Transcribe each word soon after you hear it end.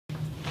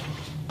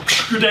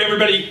Good day,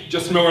 everybody.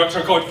 Justin Miller,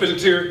 Electron College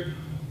Physics here.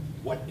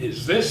 What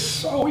is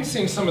this? Oh, we've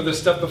seen some of this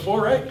stuff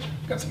before, right?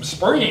 Got some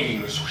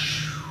springs.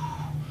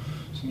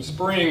 Some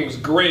springs,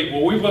 great.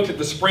 Well, we've looked at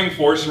the spring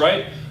force,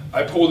 right?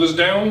 I pull this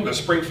down, the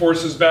spring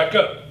force is back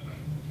up.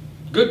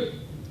 Good.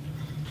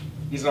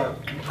 These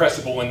aren't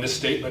compressible in this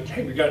state, but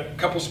hey, we got a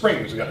couple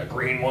springs. We got a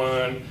green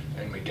one,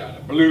 and we got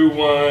a blue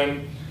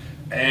one.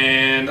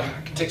 And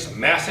I can take some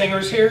mass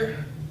hangers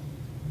here,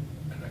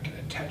 and I can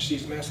attach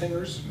these mass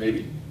hangers,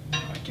 maybe.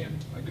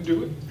 I can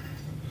do it.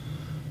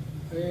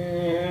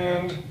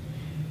 And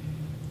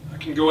I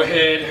can go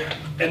ahead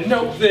and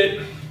note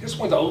that this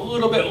one's a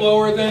little bit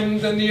lower than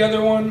the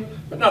other one,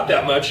 but not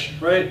that much,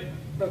 right?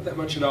 Not that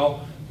much at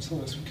all. So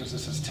that's because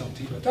this is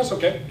tilty, but that's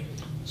okay.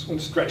 This one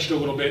stretched a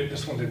little bit.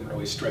 This one didn't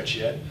really stretch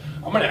yet.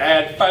 I'm going to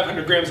add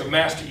 500 grams of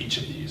mass to each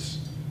of these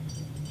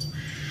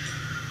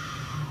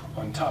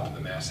on top of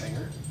the mass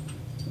hanger.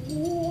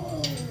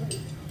 Whoa.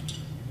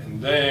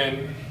 And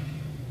then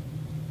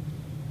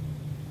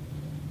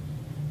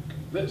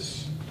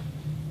this.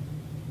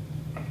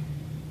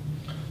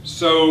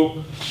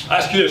 So I'll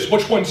ask you this,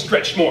 which one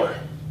stretched more?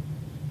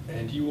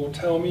 And you will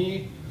tell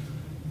me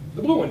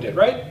the blue one did,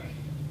 right?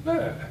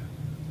 Nah,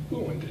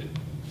 blue one did,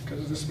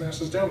 because this mass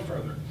is down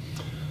further.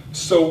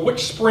 So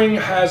which spring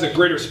has a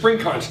greater spring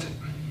constant?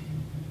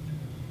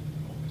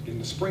 And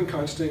the spring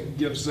constant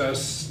gives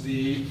us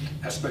the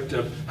aspect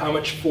of how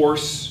much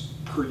force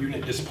per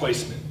unit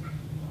displacement.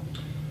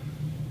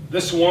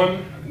 This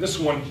one and this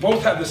one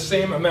both have the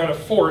same amount of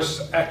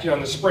force acting on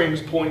the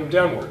springs, pulling them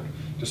downward.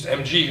 Just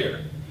mg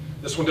here.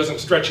 This one doesn't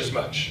stretch as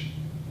much.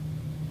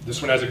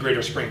 This one has a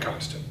greater spring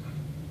constant.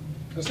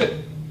 That's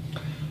it.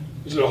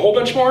 Is it a whole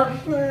bunch more?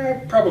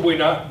 Probably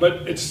not,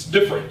 but it's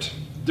different.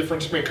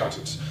 Different spring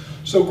constants.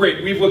 So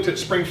great, we've looked at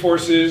spring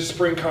forces,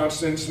 spring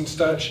constants and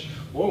such.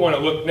 What we want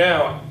to look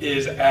now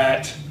is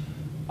at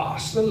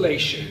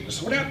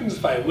oscillations. What happens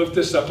if I lift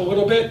this up a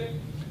little bit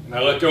and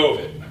I let go of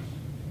it?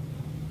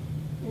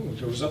 Ooh, it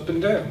goes up and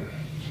down.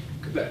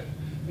 Look at that.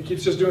 It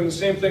keeps just doing the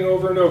same thing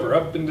over and over,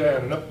 up and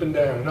down and up and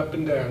down and up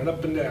and down and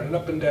up and down and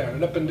up and down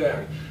and up and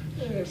down.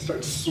 And it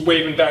starts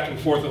waving back and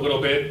forth a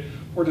little bit.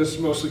 We're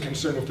just mostly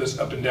concerned with this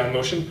up and down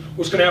motion.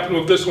 What's going to happen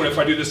with this one if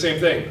I do the same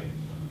thing?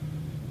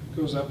 It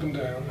goes up and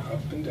down,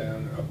 up and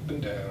down, up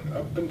and down,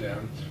 up and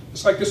down.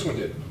 Just like this one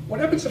did. What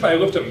happens if I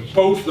lift them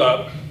both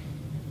up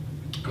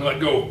and let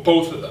go of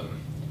both of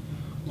them?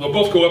 They'll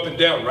both go up and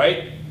down,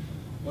 right?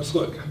 Let's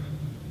look.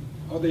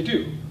 Oh, they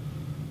do.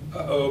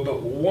 Uh-oh,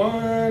 but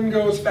one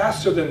goes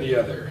faster than the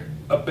other.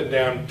 Up and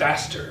down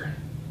faster.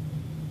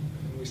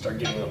 And we start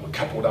getting a little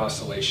coupled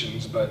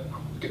oscillations, but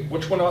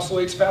which one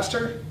oscillates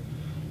faster?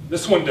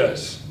 This one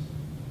does.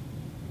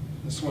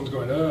 This one's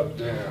going up,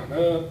 down,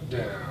 up,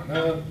 down,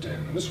 up, down.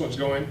 And this one's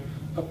going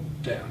up,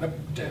 down,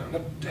 up, down,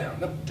 up,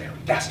 down, up, down.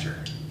 Faster,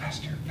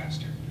 faster,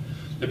 faster.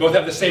 They both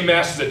have the same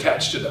masses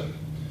attached to them,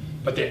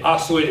 but they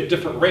oscillate at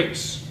different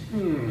rates.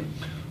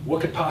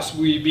 What could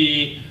possibly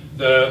be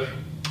the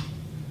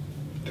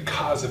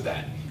cause of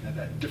that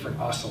different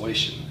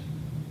oscillation?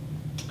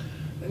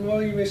 And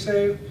well, you may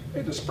say,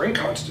 hey, the spring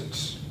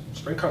constants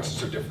are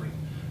different.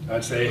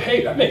 I'd say,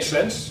 hey, that makes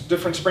sense.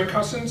 Different spring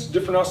constants,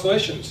 different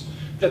oscillations.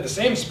 If they have the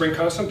same spring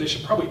constant, they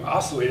should probably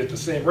oscillate at the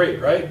same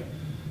rate, right?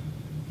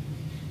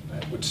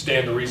 That would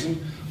stand to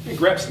reason. Let me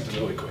grab something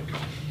really quick.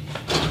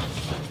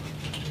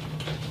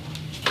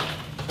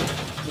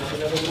 Make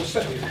another little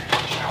set here,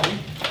 shall we?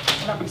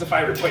 What happens if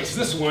I replace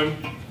this one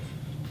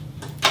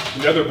with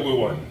another blue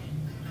one?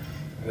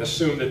 And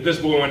assume that this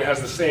blue one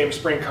has the same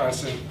spring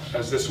constant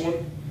as this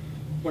one,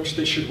 which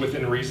they should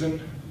within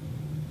reason,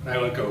 and I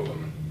let go of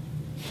them.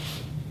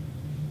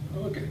 Oh,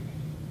 look at it.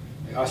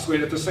 They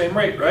oscillate at the same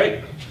rate,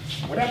 right?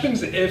 What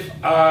happens if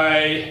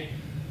I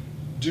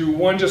do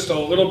one just a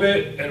little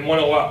bit and one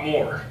a lot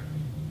more?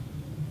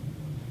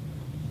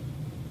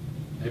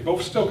 They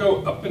both still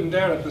go up and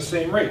down at the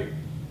same rate.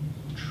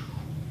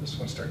 This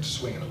one starts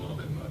swinging a little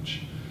bit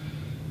much.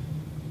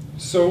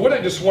 So what I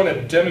just want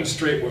to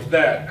demonstrate with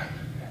that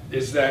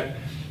is that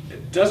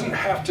it doesn't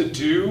have to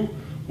do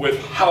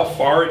with how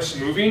far it's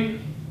moving,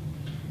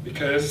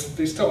 because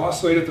they still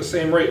oscillate at the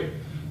same rate.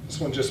 This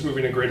one's just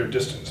moving a greater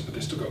distance, but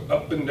they still go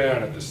up and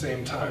down at the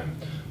same time.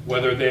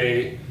 Whether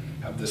they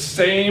have the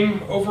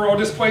same overall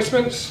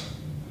displacements,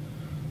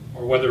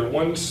 or whether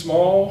one's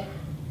small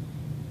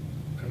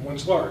and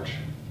one's large.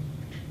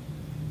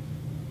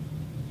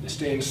 They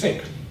stay in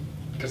sync,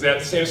 because they have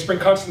the same spring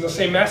constant and the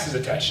same masses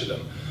attached to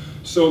them.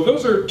 So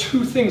those are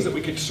two things that we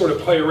could sort of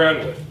play around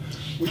with.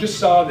 We just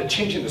saw that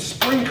changing the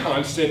spring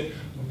constant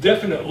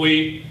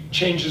definitely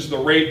changes the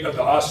rate of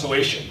the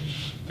oscillation.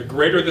 The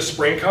greater the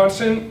spring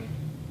constant,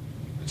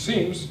 it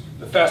seems,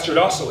 the faster it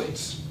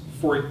oscillates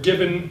for a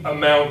given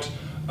amount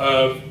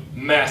of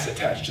mass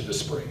attached to the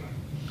spring.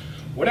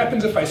 What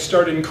happens if I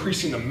start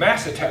increasing the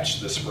mass attached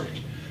to the spring?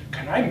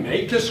 Can I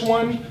make this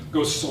one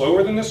go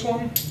slower than this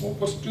one? Well,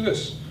 let's do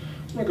this.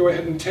 I'm going to go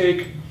ahead and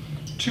take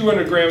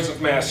 200 grams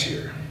of mass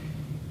here.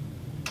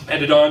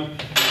 Add it on.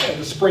 And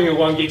the spring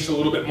elongates a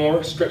little bit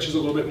more, stretches a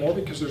little bit more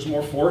because there's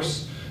more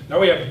force. Now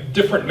we have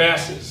different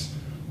masses.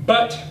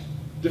 but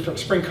different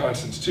spring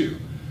constants too.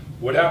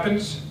 What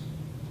happens?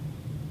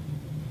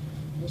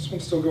 This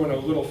one's still going a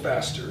little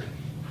faster.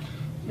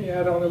 Let me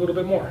add on a little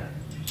bit more.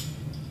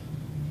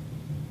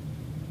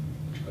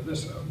 Try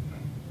this out.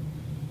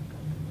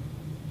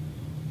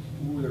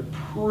 Ooh, they're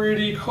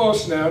pretty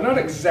close now. Not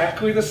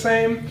exactly the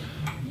same,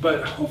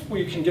 but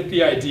hopefully you can get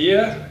the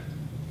idea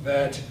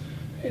that,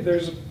 hey,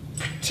 there's a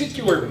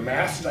particular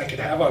mass that I could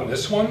have on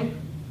this one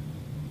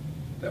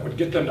that would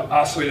get them to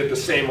oscillate at the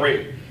same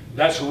rate.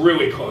 That's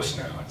really close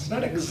now. It's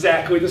not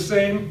exactly the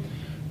same,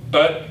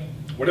 but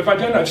what have I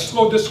done? I've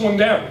slowed this one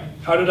down.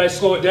 How did I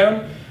slow it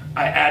down?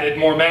 I added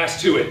more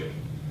mass to it.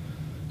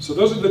 So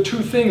those are the two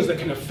things that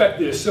can affect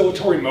the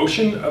oscillatory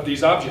motion of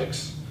these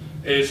objects,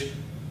 is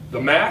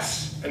the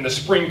mass and the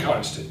spring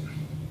constant.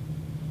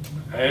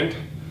 And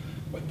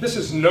what this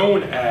is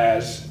known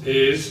as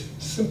is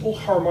simple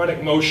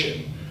harmonic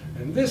motion.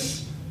 And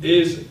this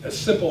is a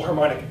simple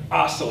harmonic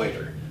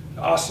oscillator. It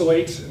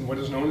oscillates in what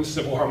is known as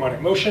simple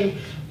harmonic motion,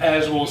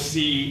 as we'll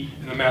see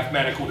in the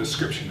mathematical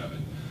description of it.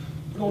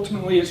 But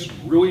ultimately, it's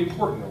really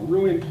important, a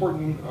really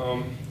important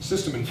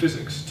system in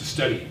physics to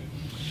study.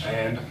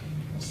 And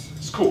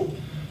it's cool,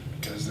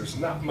 because there's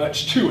not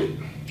much to it.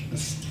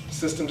 This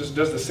system just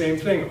does the same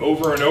thing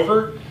over and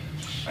over.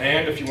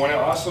 And if you want to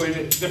oscillate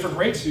at different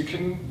rates, you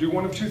can do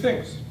one of two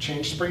things.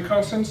 Change spring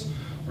constants,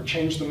 or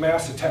change the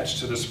mass attached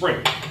to the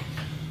spring.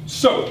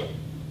 So,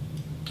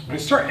 when we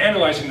start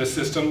analyzing the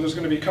system, there's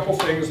going to be a couple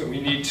things that we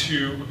need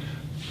to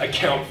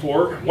account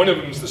for. One of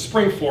them is the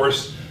spring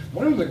force.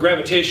 One of them is the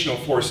gravitational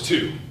force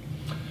too.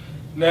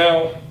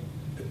 Now,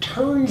 it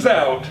turns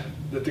out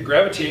that the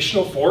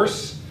gravitational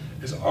force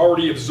is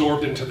already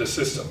absorbed into the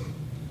system.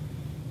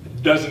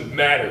 It doesn't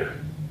matter.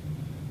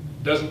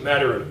 It doesn't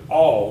matter at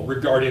all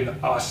regarding the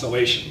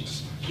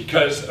oscillations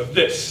because of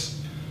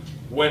this.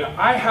 When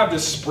I have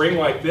this spring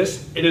like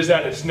this, it is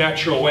at its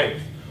natural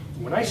length.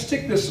 When I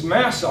stick this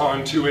mass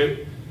onto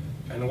it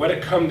and let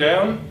it come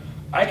down,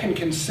 I can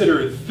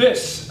consider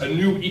this a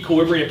new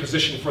equilibrium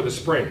position for the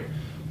spring.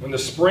 When the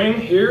spring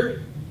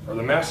here, or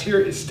the mass here,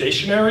 is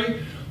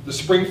stationary, the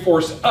spring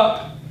force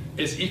up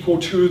is equal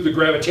to the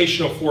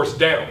gravitational force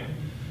down.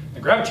 The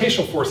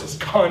gravitational force is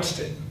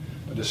constant,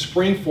 but the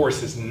spring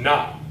force is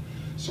not.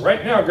 So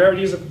right now,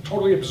 gravity is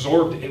totally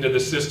absorbed into the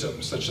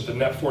system, such that the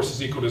net force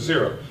is equal to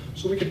 0.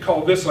 So we could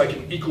call this like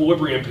an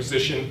equilibrium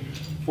position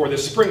for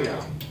this spring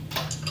now.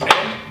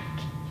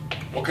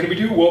 And what can we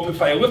do? Well,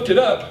 if I lift it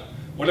up,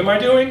 what am I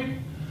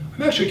doing?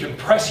 I'm actually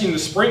compressing the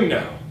spring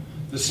now.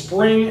 The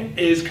spring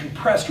is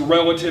compressed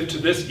relative to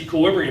this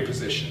equilibrium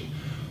position.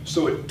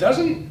 So it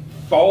doesn't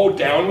fall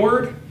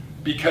downward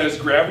because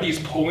gravity is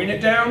pulling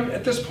it down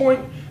at this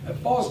point. It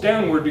falls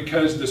downward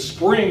because the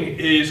spring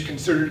is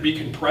considered to be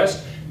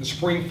compressed and the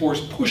spring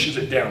force pushes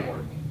it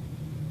downward.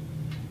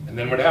 And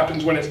then what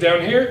happens when it's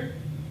down here?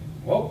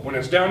 Well, when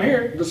it's down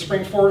here, the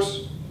spring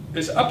force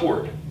is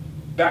upward,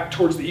 back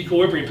towards the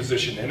equilibrium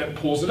position, and it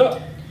pulls it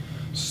up.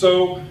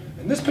 So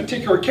in this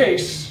particular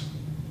case,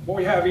 what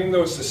we have, even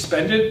though it's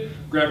suspended,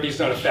 gravity is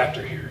not a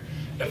factor here.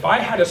 If I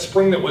had a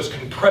spring that was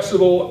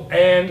compressible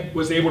and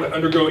was able to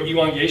undergo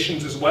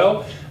elongations as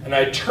well, and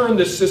I turned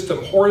this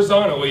system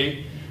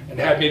horizontally and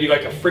had maybe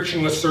like a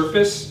frictionless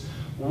surface,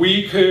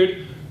 we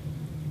could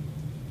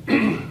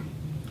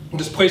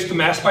displace the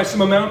mass by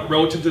some amount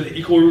relative to the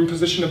equilibrium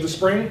position of the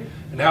spring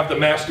and have the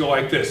mass go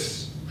like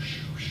this.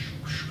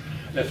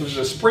 And if it was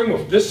a spring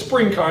with this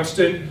spring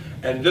constant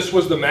and this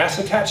was the mass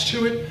attached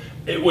to it,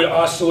 it would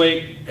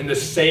oscillate in the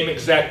same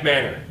exact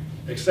manner,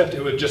 except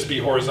it would just be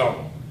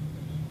horizontal.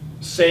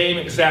 Same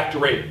exact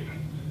rate,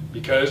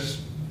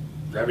 because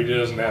gravity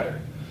doesn't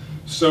matter.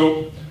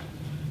 So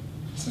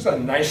this is a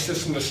nice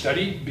system to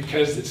study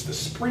because it's the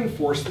spring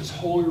force that's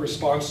wholly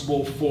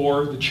responsible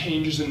for the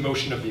changes in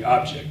motion of the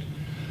object.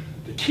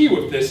 The key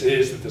with this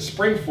is that the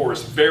spring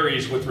force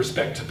varies with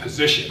respect to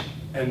position,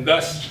 and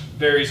thus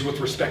varies with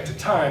respect to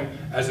time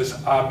as this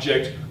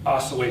object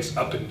oscillates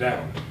up and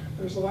down.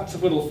 There's lots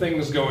of little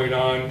things going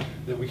on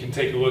that we can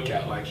take a look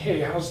at, like,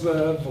 hey, how's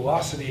the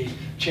velocity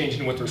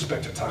changing with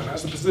respect to time?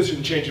 How's the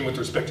position changing with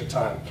respect to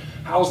time?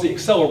 How's the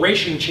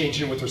acceleration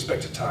changing with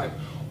respect to time?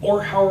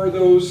 Or how are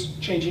those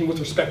changing with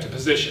respect to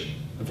position,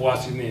 the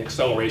velocity and the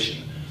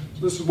acceleration?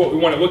 So this is what we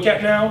want to look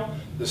at now,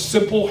 the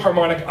simple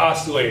harmonic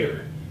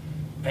oscillator.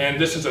 And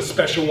this is a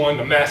special one,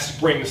 the mass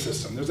spring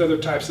system. There's other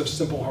types of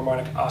simple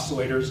harmonic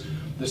oscillators.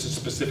 This is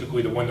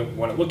specifically the one that we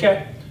want to look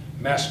at.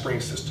 Mass spring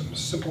system,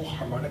 simple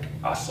harmonic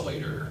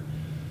oscillator.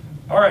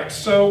 All right,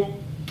 so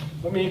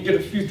let me get a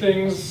few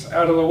things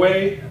out of the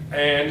way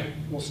and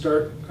we'll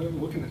start kind of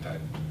looking at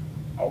that.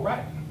 All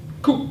right,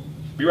 cool,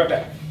 be right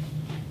back.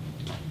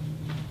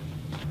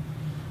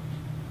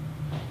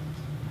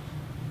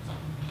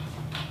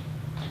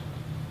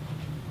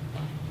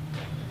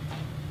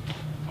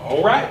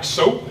 All right,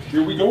 so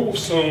here we go with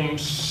some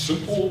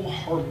simple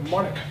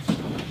harmonic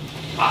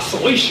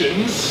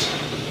oscillations.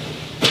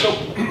 So,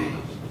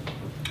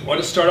 I want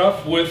to start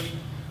off with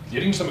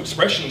getting some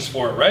expressions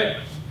for it, right?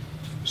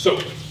 So,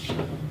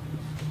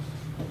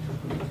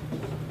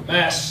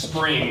 mass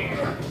spring.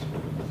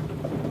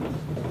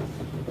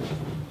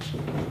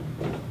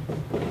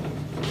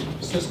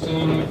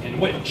 system in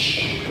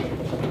which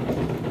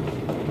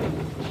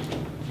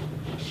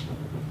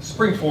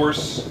spring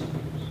force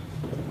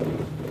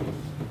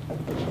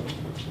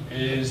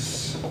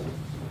is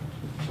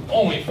the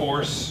only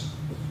force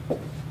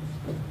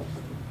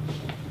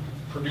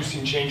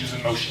producing changes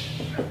in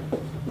motion.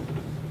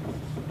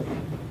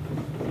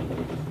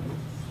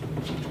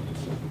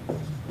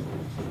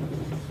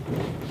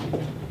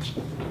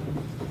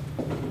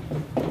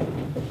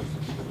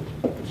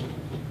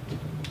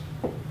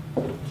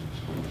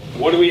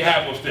 What do we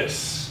have with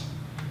this?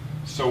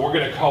 So we're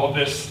going to call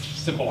this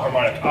simple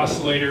harmonic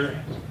oscillator.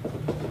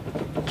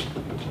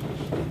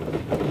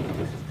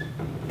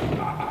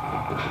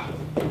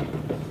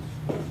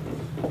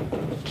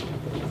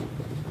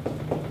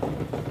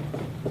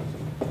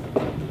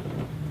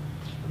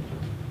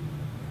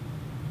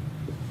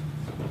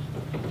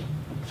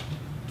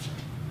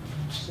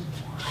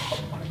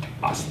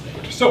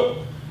 Oscillator.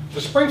 So the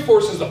spring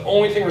force is the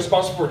only thing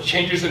responsible for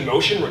changes in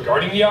motion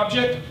regarding the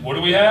object. What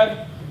do we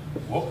have?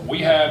 Well, we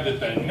have that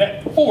the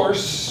net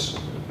force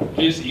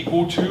is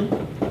equal to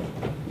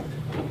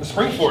the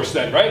spring force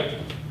then, right?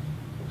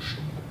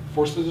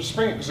 Force that the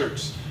spring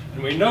exerts.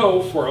 And we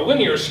know for a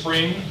linear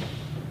spring,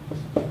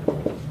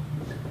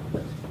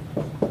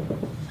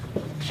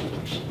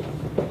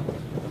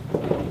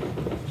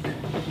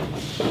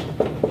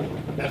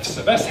 F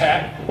sub s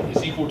hat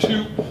is equal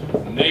to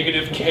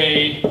negative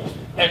k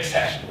x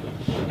hat.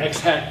 X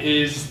hat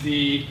is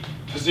the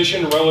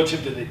position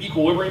relative to the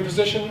equilibrium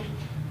position.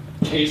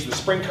 K is the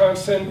spring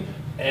constant,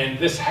 and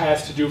this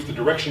has to do with the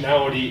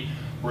directionality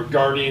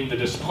regarding the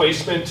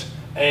displacement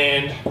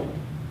and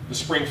the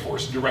spring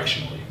force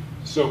directionally.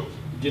 So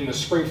again, the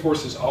spring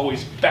force is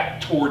always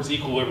back towards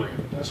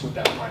equilibrium. That's what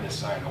that minus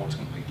sign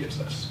ultimately gives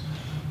us.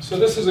 So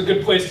this is a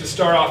good place to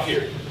start off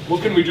here.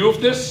 What can we do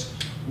with this?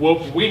 Well,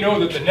 we know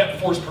that the net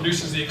force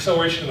produces the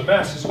acceleration of the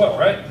mass as well,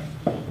 right?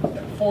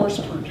 Net force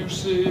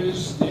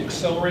produces the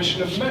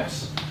acceleration of the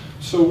mass.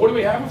 So what do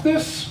we have with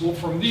this? Well,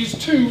 from these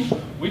two,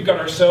 we've got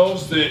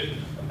ourselves that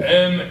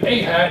ma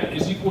hat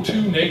is equal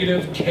to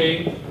negative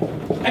k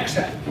x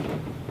hat,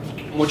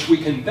 which we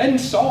can then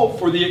solve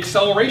for the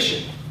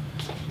acceleration.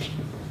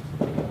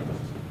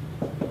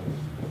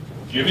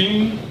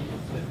 Giving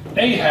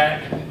a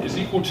hat is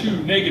equal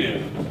to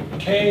negative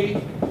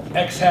k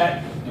x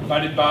hat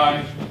divided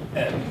by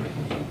m.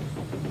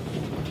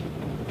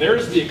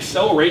 There's the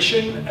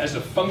acceleration as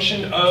a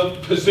function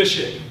of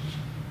position.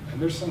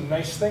 There's some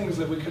nice things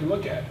that we could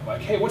look at.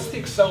 Like, hey, what's the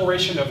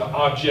acceleration of the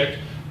object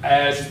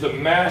as the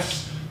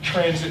mass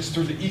transits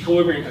through the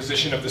equilibrium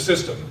position of the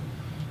system?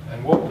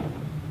 And well,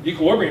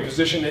 equilibrium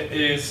position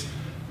is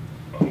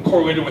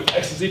correlated with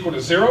x is equal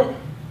to 0,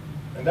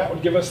 and that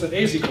would give us that a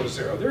is equal to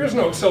 0. There is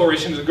no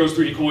acceleration as it goes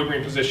through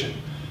equilibrium position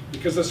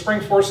because the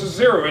spring force is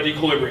 0 at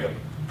equilibrium.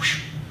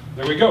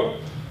 There we go.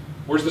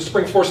 Where's the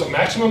spring force of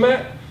maximum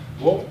at?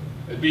 Well,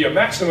 it'd be a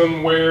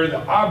maximum where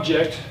the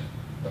object,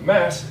 the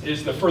mass,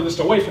 is the furthest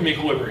away from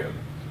equilibrium.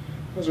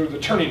 Those are the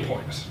turning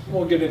points.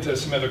 We'll get into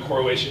some other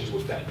correlations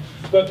with that.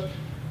 But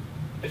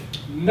if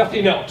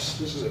nothing else,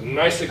 this is a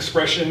nice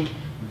expression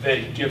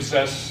that gives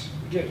us,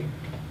 again,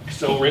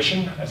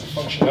 acceleration as a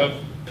function of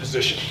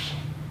position.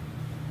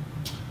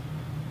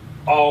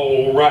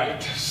 All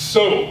right,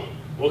 so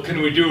what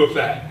can we do with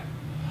that?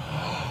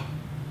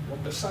 Well,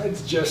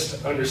 besides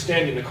just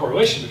understanding the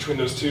correlation between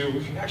those two,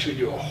 we can actually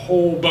do a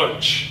whole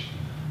bunch.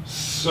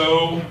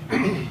 So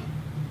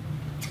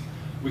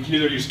we can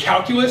either use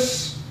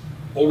calculus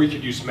or we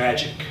could use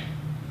magic.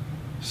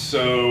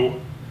 So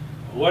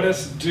let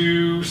us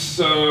do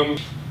some.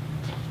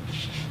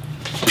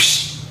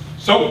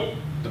 So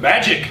the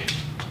magic.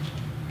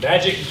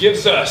 Magic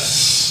gives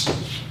us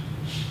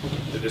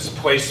the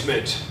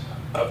displacement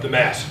of the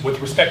mass with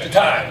respect to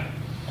time.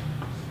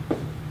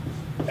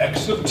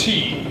 X of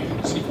t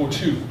is equal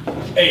to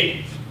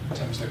a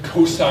times the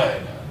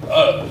cosine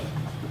of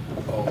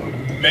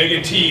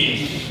omega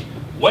t,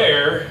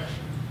 where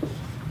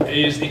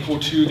a is equal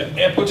to the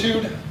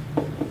amplitude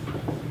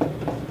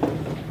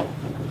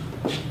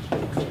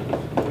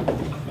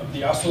of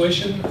the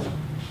oscillation,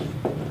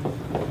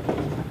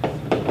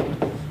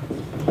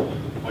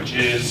 which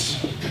is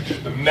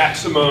the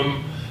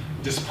maximum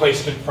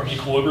displacement from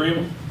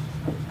equilibrium.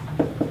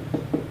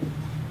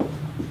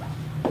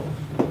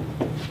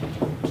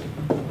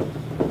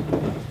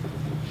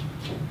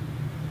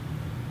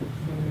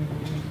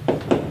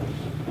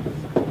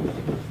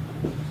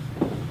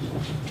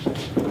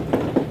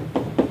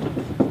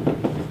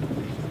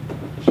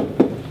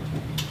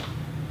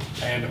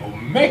 And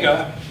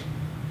omega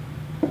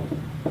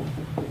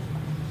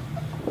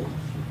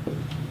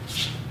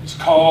is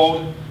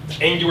called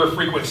angular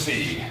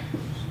frequency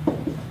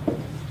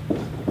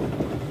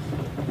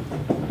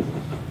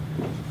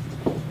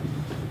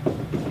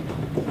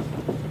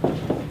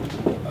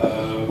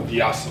of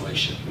the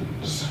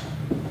oscillations.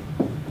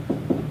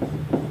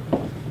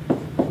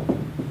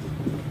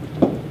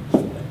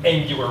 The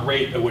angular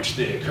rate at which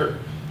they occur.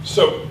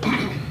 So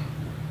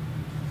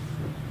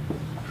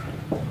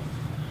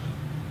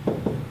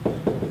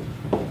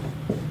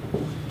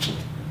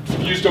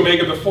used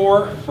omega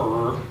before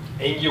for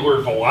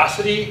angular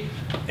velocity.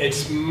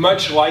 It's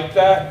much like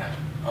that.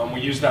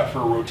 We use that for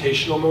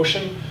rotational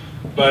motion,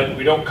 but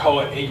we don't call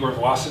it angular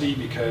velocity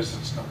because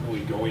it's not really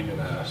going in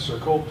a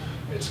circle.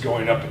 It's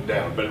going up and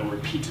down, but it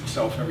repeats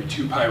itself every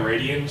 2 pi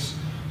radians,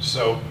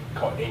 so we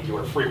call it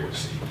angular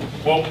frequency.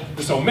 Well,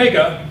 this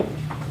omega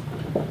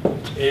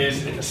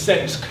is, in a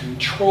sense,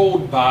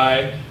 controlled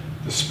by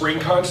the spring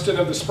constant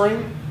of the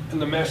spring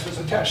and the mass that's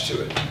attached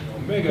to it.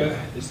 And omega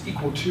is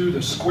equal to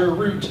the square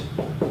root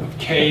of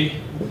k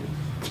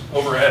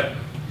over m.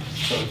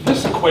 So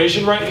this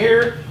equation right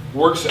here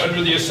works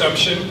under the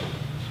assumption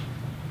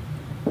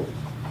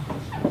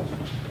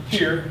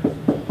here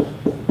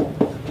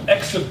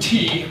x of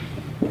t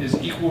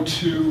is equal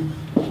to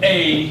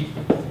a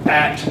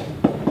at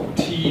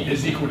t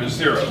is equal to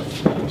 0.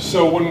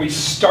 So when we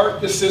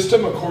start the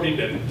system according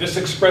to this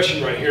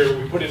expression right here,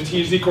 we put in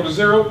t is equal to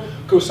 0,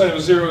 cosine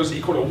of 0 is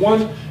equal to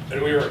 1,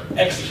 and we are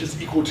x is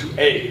equal to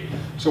a.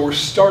 So we're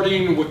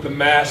starting with the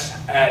mass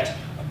at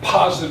a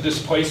positive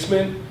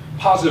displacement,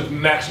 positive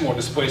maximal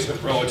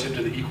displacement relative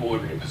to the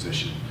equilibrium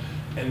position.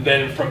 And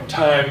then from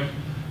time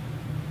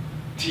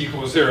t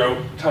equals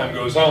 0, time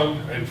goes on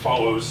and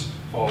follows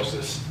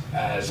this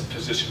as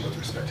position with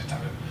respect to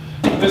time.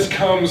 This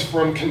comes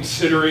from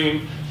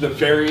considering the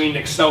varying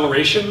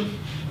acceleration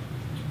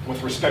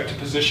with respect to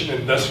position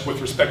and thus with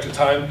respect to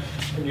time,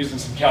 and using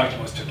some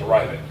calculus to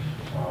derive it,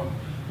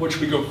 which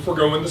we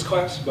forego in this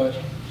class, but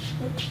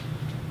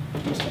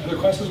in other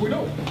classes we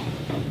don't.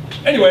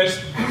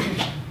 Anyways,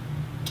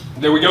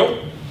 there we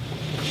go.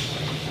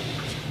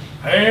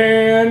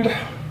 And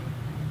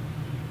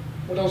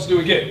what else do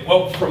we get?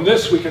 Well, from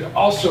this we can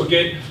also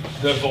get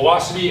the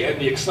velocity and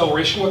the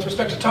acceleration with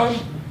respect to time.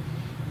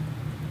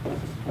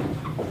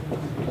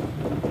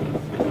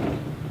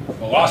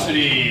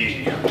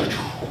 Velocity.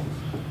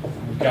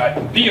 We've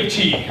got b of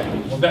t.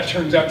 Well, that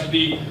turns out to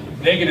be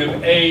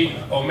negative a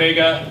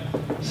omega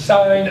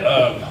sine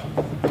of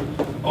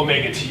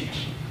omega t.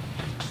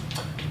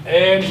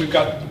 And we've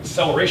got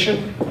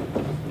acceleration.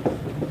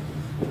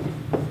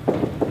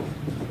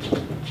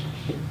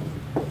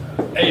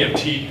 A of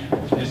t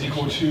is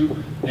equal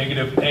to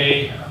negative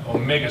a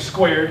omega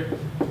squared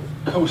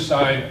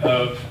cosine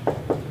of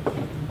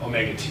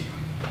omega t.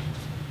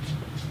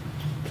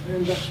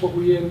 And that's what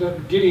we end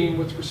up getting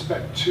with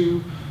respect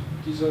to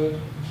these the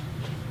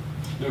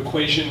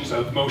equations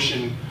of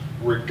motion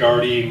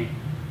regarding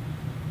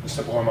the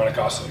simple harmonic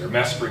oscillator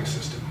mass spring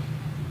system.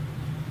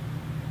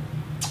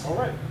 All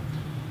right.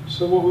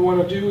 So what we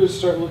want to do is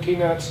start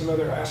looking at some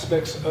other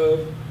aspects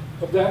of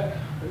that,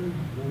 and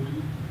we'll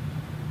do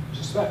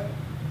just that.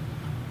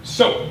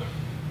 So,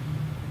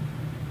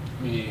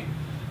 let me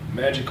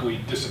magically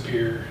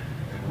disappear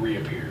and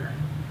reappear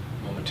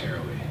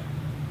momentarily.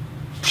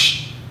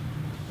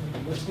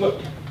 Let's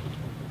look.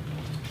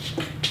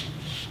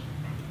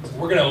 So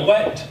we're going to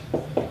let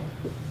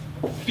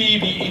phi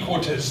be equal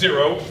to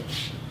 0.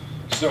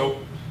 So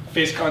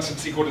phase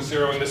constant's equal to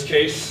 0 in this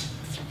case.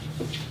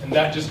 And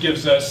that just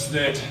gives us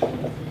that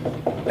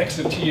x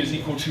of t is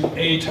equal to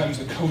a times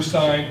the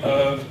cosine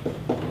of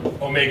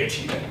omega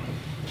t then.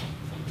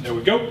 There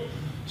we go.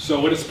 So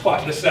let us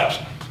plot this out.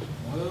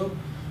 Well,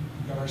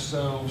 we got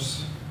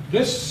ourselves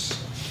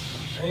this,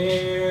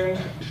 and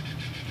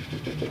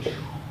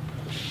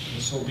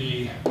this will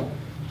be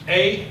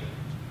a.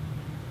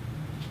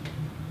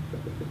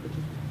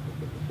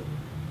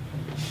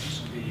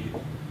 This will be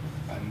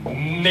a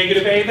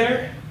negative a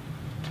there.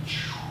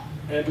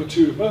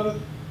 Amplitude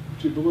above,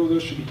 amplitude below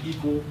those should be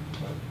equal.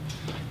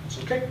 It's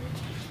okay.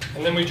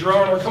 And then we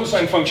draw our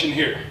cosine function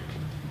here.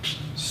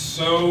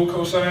 So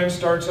cosine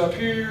starts up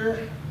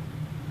here.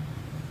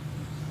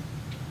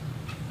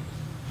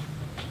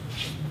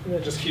 And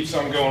it just keeps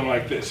on going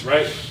like this,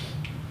 right?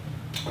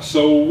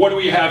 So what do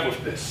we have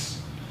with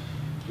this?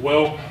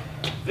 Well,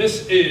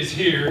 this is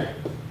here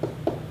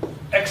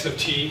x of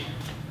t,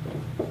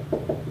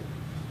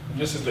 and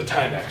this is the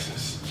time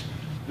axis.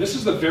 This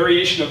is the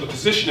variation of the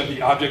position of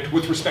the object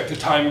with respect to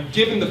time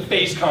given the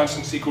phase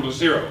constants equal to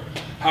 0.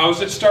 How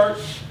does it start?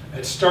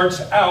 It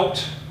starts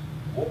out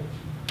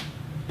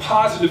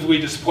positively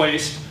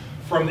displaced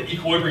from the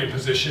equilibrium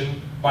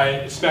position by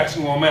its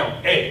maximal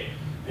amount, a.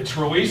 It's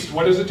released,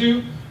 what does it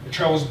do? It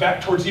travels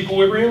back towards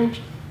equilibrium.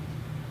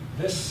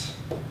 This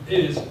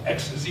is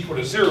x is equal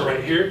to 0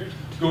 right here,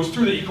 goes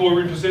through the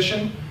equilibrium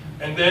position,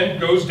 and then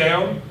goes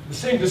down the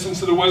same distance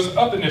that it was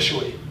up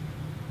initially.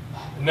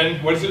 And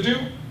then what does it do?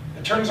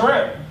 It turns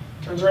around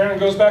and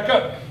goes back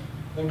up,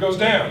 then goes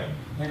down,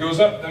 then goes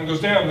up, then goes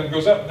down, then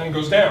goes up, then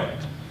goes down.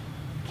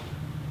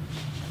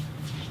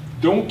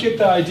 Don't get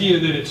the idea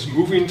that it's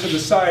moving to the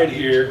side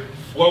here,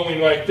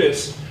 flowing like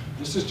this.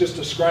 This is just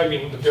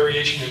describing the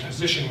variation in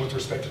position with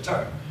respect to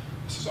time.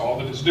 This is all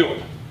that it's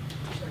doing.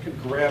 I can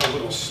grab a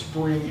little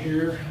spring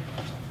here.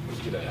 Let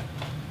me get a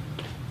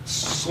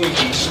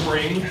slinking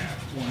spring.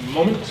 One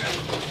moment.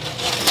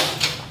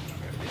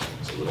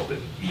 It's a little bit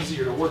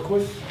easier to work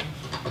with.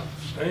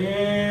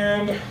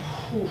 And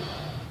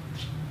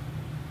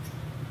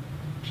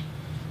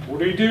what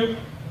do you do?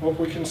 Well,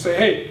 we can say,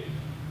 hey,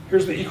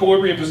 here's the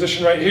equilibrium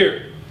position right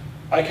here.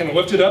 I can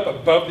lift it up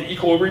above the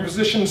equilibrium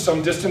position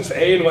some distance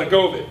a and let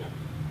go of it.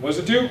 What does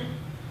it do?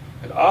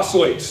 It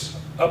oscillates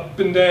up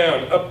and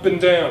down, up and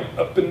down,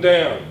 up and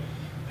down.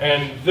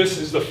 And this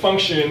is the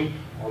function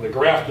or the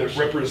graph that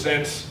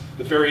represents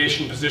the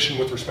variation position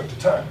with respect to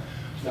time.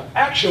 Now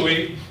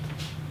actually,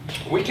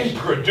 we can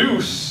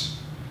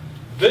produce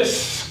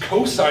this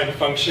cosine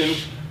function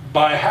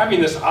by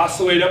having this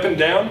oscillate up and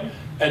down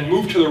and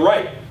move to the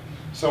right.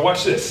 So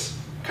watch this,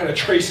 kind of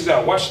traces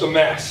out, watch the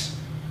mass.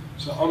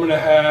 So I'm gonna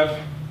have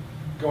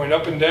going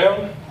up and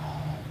down,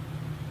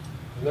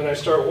 and then I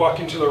start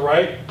walking to the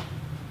right.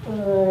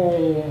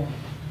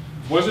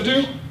 What does it do?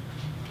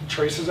 It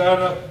traces out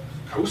a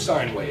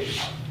cosine wave.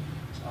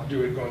 So I'll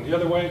do it going the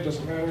other way, it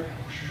doesn't matter.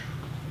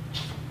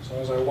 As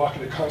long as I walk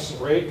at a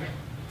constant rate,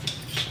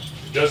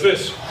 it does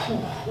this.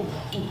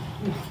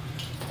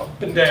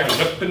 Up and down,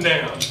 up and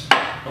down.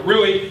 But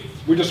really,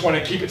 we just want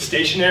to keep it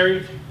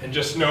stationary and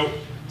just note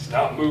it's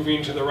not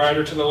moving to the right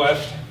or to the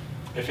left.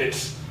 If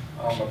it's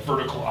a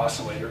vertical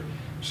oscillator,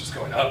 it's just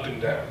going up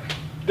and down.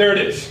 There it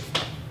is.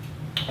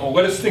 Well,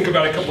 let us think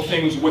about a couple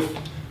things with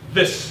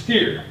this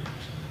here.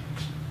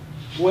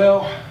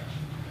 Well,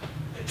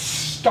 it's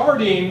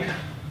starting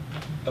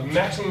the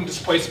maximum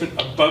displacement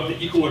above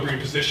the equilibrium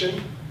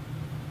position.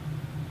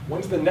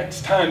 When's the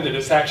next time that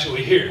it's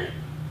actually here?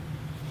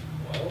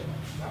 Well,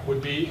 that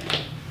would be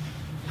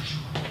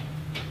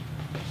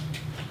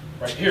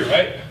right here,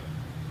 right?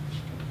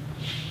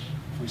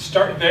 If we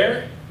start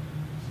there,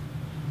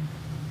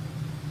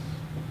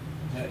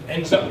 and it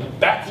ends up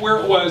back where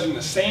it was in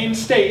the same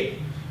state,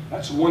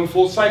 that's one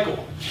full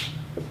cycle.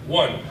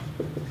 One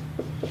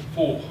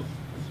full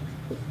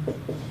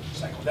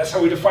cycle. That's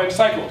how we define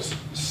cycles.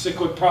 The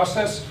cyclic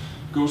process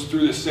goes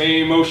through the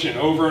same motion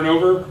over and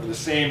over, or the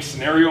same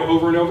scenario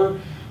over and over.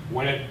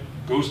 When it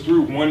goes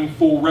through one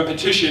full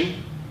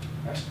repetition,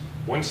 that's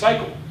one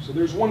cycle. So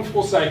there's one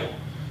full cycle.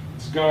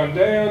 It's gone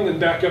down and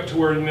back up to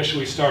where it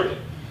initially started.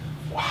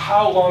 Well,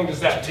 how long does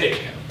that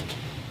take?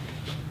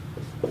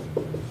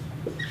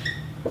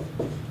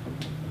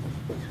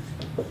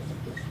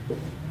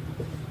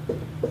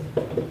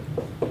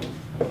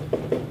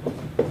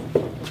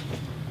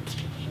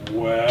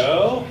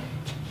 Well,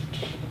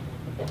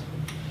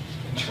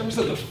 in terms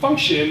of the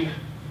function,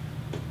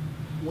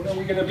 when are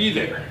we going to be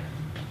there?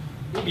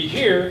 We'll be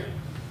here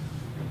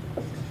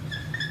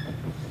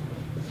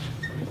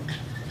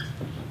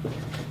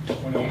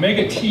when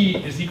omega t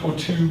is equal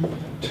to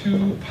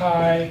 2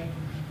 pi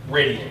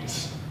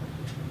radians.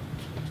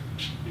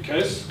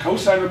 Because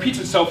cosine repeats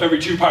itself every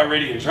 2 pi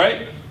radians,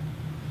 right?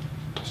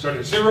 Start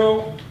at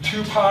 0,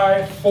 2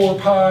 pi, 4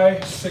 pi,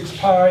 6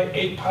 pi,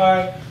 8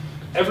 pi.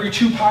 Every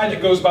 2 pi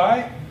that goes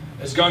by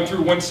has gone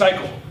through one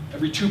cycle,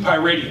 every 2 pi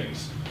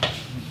radians.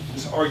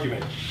 This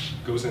argument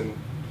goes in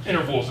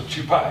intervals of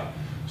 2 pi.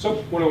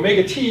 So when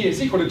omega t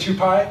is equal to 2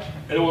 pi,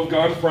 it will have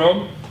gone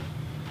from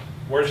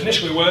where it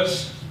initially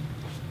was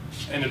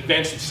and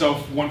advanced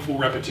itself one full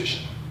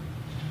repetition.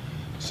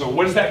 So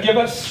what does that give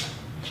us?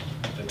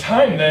 The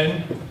time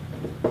then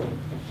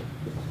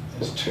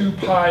is 2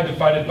 pi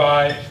divided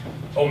by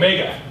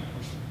omega.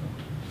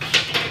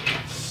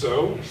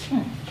 So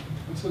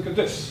let's look at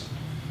this.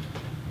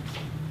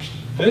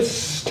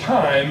 This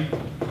time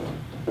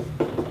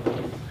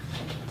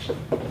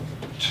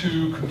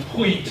to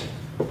complete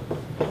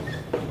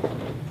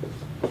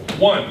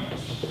one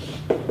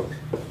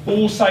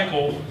full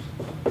cycle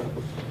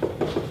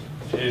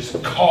is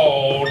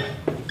called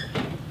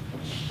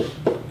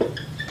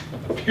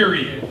a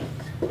period.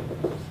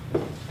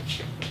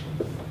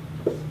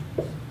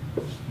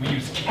 We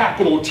use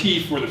capital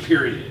T for the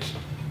period.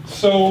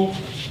 So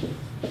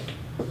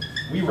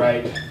we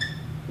write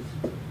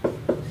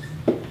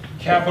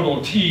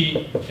capital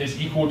T is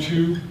equal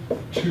to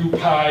 2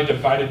 pi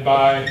divided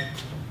by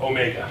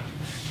omega.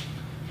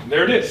 And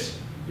there it is.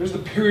 There's the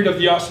period of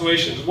the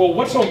oscillations. Well,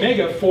 what's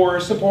omega for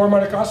a simple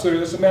harmonic oscillator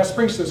that's a mass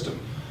spring system?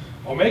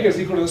 Omega is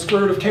equal to the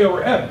square root of k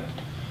over m.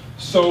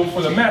 So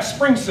for the mass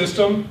spring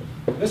system,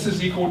 this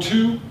is equal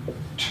to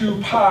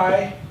 2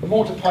 pi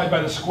multiplied by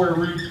the square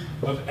root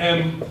of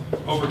m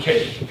over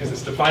k. Because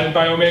it's divided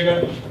by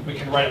omega, we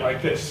can write it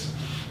like this.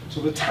 So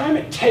the time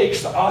it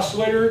takes the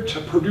oscillator to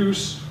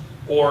produce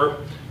or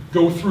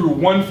go through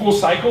one full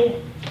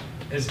cycle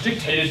is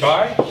dictated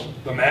by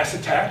the mass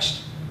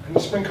attached and the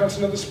spring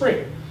constant of the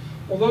spring.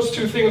 Well, those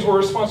two things were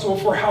responsible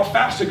for how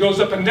fast it goes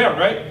up and down,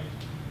 right?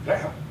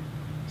 Yeah.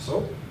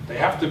 So they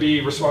have to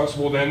be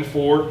responsible then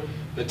for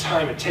the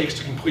time it takes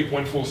to complete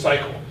one full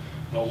cycle.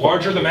 The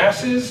larger the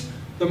mass is,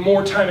 the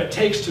more time it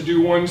takes to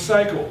do one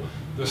cycle.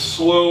 The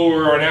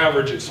slower on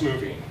average it's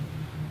moving.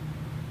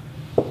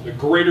 The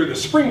greater the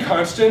spring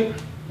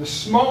constant, the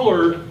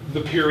smaller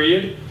the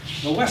period,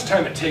 the less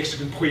time it takes to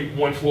complete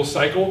one full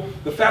cycle,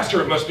 the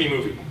faster it must be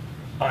moving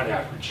on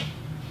average.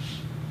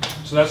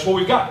 So that's what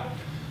we've got.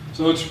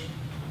 So it's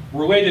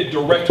related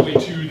directly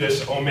to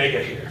this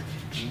omega here.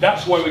 And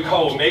that's why we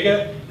call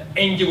omega the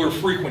angular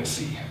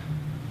frequency,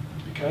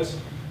 because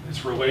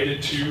it's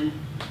related to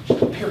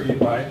the period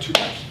by 2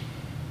 pi.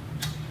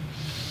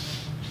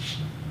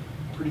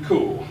 Pretty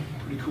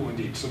cool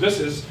indeed. So this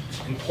is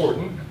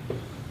important.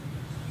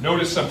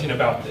 Notice something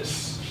about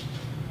this.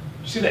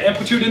 You see the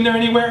amplitude in there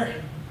anywhere?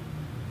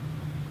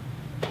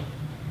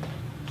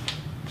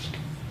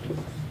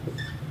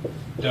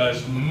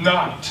 Does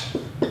not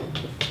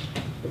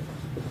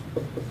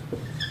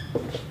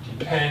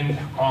depend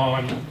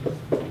on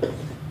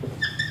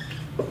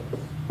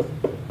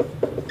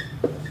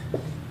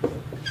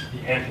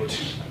the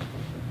amplitude.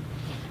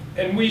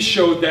 And we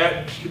showed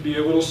that it could be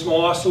a little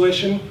small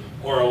oscillation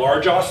or a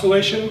large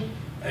oscillation,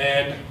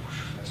 and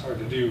that's hard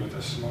to do with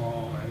a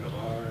small and a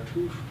large.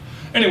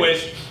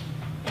 Anyways,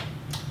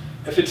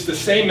 if it's the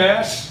same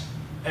mass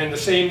and the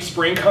same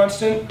spring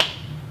constant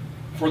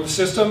for the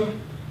system,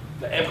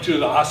 the amplitude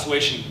of the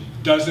oscillation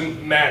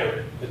doesn't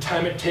matter. The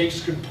time it takes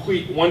to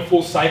complete one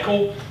full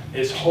cycle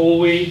is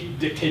wholly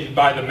dictated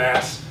by the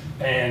mass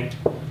and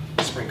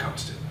the spring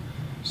constant.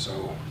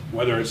 So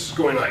whether it's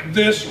going like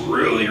this,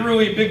 really,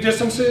 really big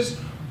distances,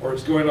 or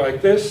it's going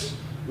like this,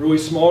 really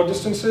small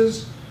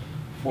distances,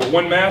 for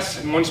one mass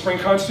and one spring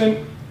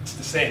constant, it's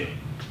the same.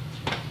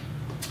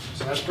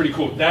 So that's pretty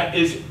cool. That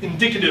is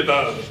indicative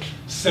of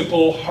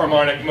simple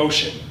harmonic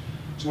motion.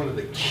 It's one of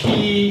the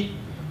key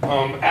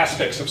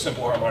aspects of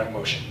simple harmonic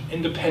motion,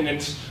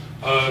 independence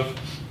of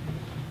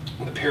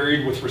the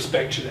period with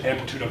respect to the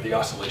amplitude of the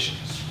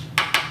oscillations.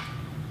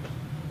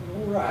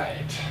 All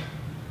right.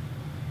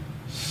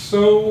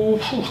 So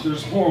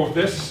there's more of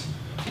this.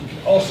 We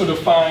can also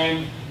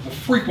define the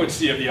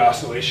frequency of the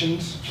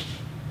oscillations.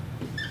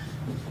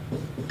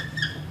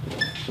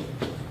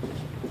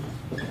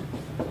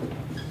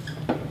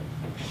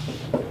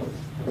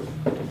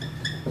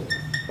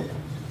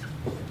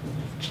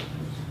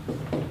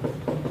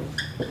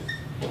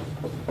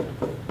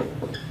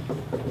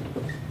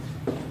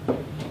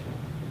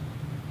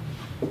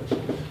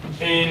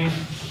 In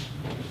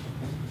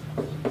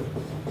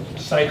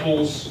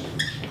cycles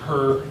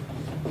per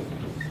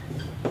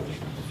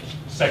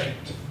second,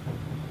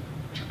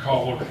 which are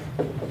called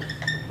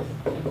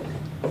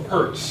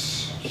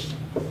hertz.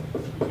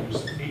 We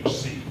use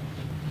HZ.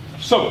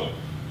 So,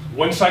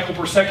 1 cycle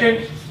per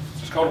second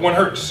is called 1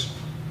 hertz.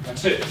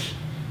 That's it.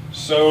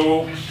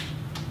 So,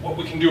 what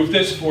we can do with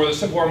this for the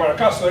simple harmonic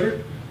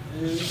oscillator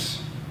is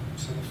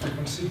set the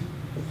frequency.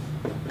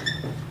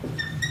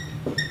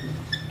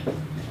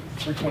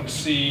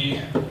 Frequency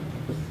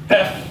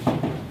F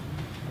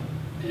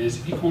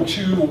is equal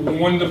to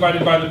 1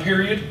 divided by the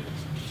period.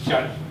 You've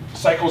got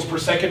cycles per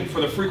second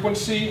for the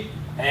frequency,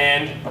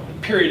 and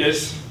period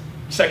is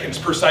seconds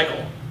per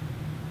cycle.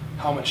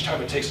 How much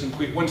time it takes to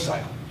complete one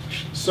cycle.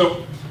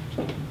 So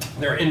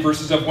they're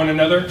inverses of one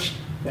another.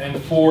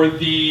 And for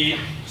the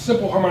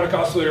simple harmonic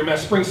oscillator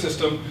mass spring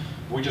system,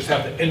 we just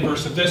have the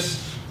inverse of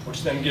this,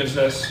 which then gives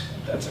us,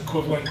 that's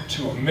equivalent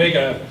to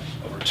omega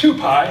over 2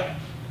 pi.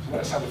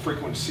 That's how the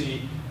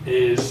frequency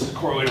is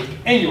correlated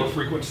with the angular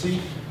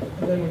frequency.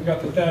 And then we've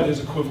got that that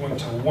is equivalent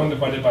to 1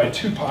 divided by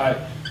 2 pi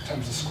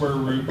times the square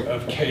root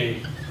of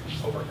k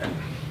over n.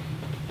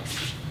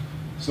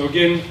 So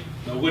again,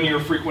 the linear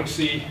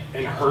frequency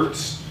in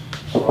hertz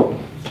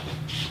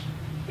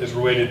is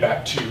related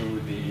back to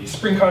the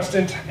spring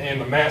constant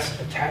and the mass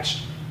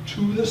attached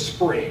to the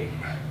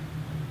spring.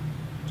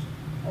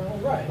 All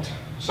right.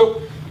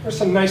 So there's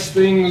some nice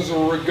things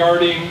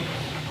regarding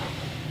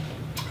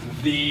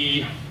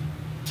the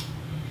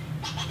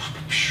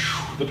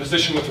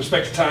position with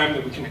respect to time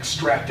that we can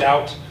extract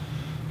out,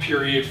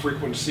 period,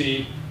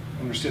 frequency,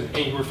 understand the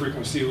angular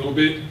frequency a little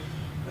bit.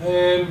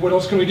 And what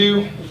else can we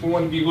do? If we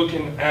want to be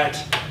looking at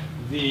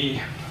the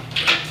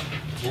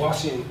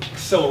velocity and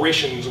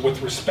accelerations with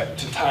respect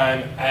to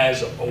time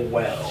as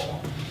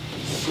well.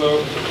 So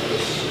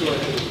let's go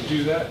ahead and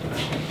do that.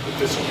 Put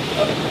this one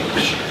up.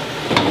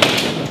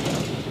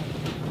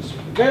 This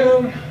one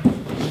down.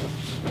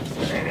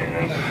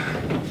 And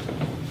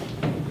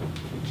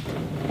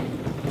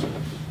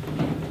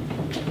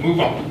move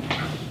on.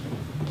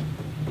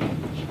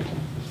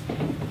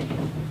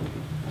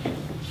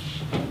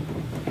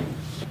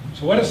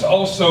 So let us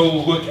also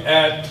look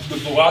at the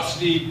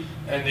velocity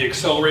and the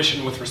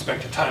acceleration with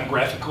respect to time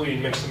graphically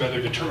and make some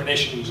other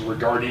determinations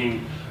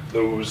regarding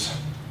those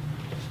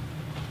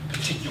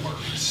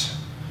particulars.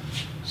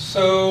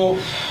 So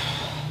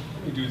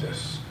let me do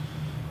this.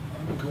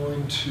 I'm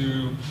going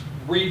to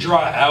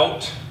redraw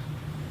out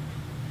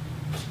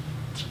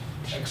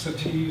x of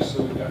t,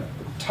 so we've got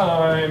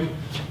time,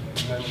 and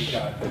then we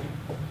got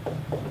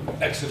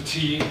x of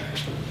t.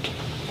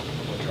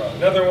 We'll draw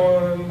another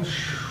one. It's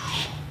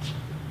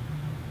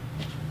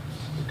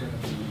going to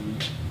be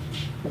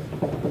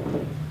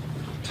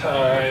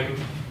time,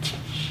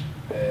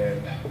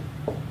 and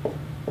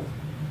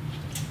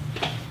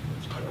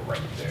let's put it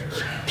right there.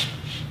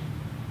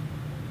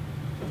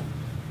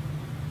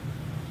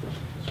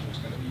 This one's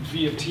going to be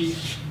v of t.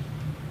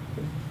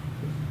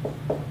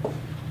 We'll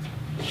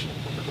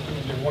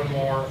do one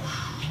more.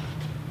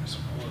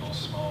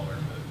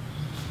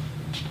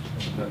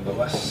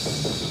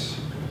 Nonetheless,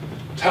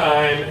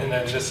 time, and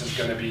then this is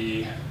going to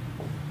be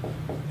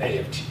a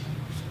of t.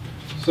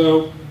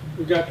 So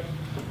we've got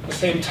the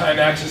same time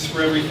axis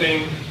for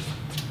everything.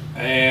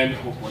 And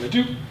what we're going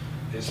to do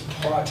is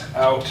plot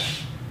out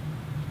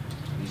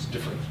these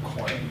different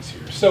quantities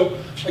here. So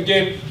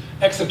again,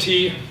 x of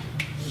t,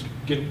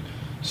 again,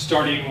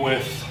 starting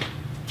with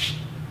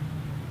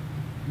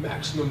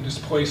maximum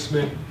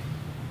displacement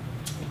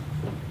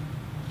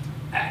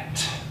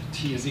at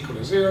t is equal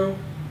to 0.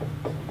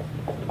 So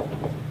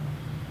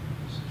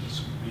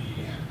this would be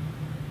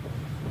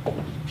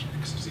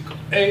x is equal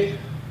to a.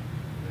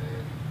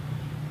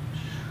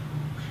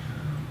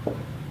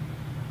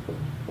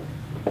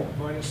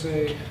 Minus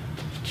a.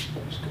 Just go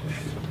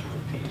ahead and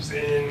put these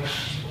in,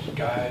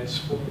 guides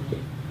for me.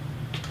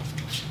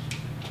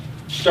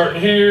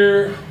 Starting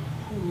here.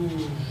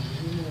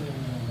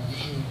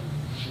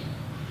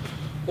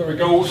 There we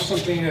go,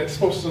 something that's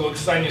supposed to look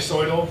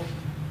sinusoidal.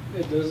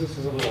 It does, this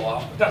is a little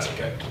off, but that's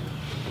okay.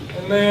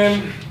 And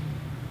then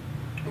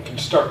we can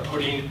start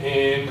putting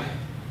in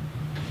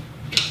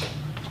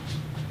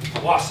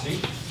velocity.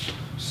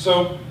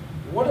 So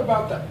what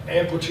about the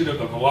amplitude of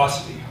the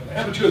velocity? The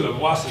amplitude of the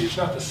velocity is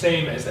not the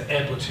same as the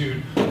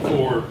amplitude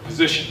for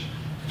position.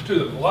 The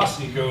amplitude of the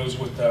velocity goes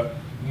with the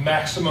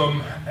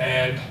maximum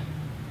and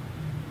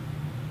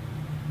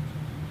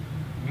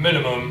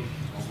minimum,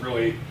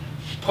 really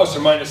plus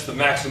or minus the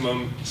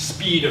maximum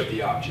speed of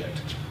the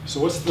object. So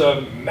what's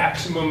the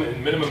maximum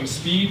and minimum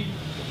speed?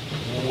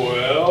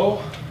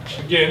 Well,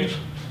 again,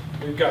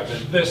 we've got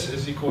that this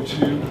is equal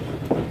to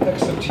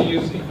x of t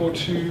is equal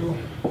to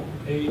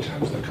a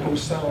times the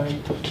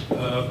cosine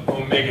of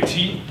omega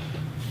t.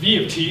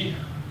 V of t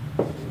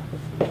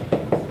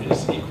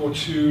is equal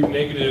to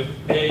negative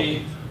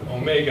a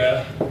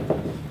omega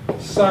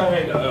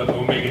sine of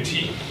omega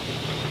t.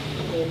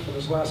 And for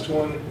this last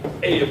one,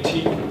 a of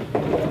t,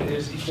 that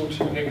is equal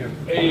to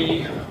negative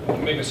a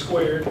omega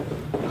squared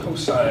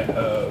cosine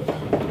of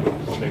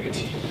omega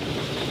t.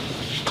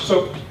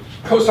 So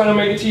cosine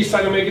omega t,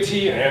 sine omega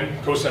t,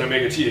 and cosine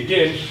omega t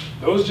again,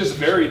 those just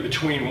vary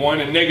between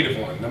 1 and negative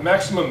 1. The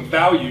maximum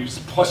values,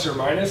 plus or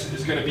minus,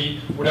 is going to be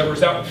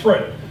whatever's out in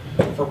front.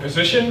 For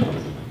position,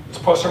 it's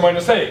plus or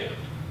minus a.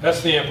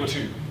 That's the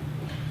amplitude.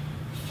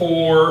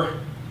 For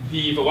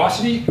the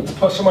velocity, it's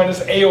plus or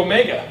minus a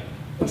omega.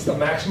 That's the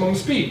maximum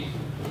speed.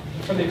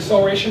 For the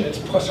acceleration, it's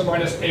plus or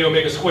minus a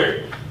omega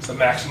squared. It's the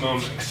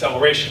maximum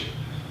acceleration.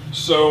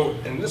 So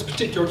in this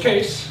particular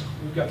case,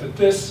 we've got that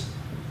this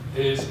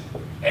is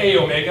a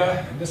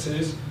omega, and this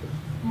is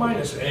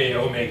minus a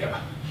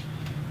omega.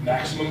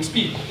 Maximum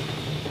speed.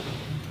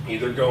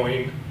 Either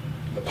going in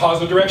the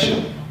positive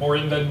direction or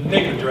in the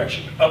negative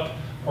direction, up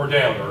or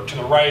down, or to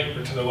the right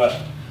or to the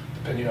left,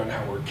 depending on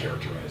how we're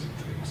characterizing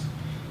things.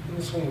 And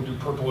this one we'll do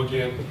purple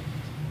again.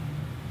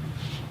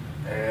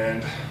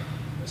 And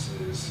this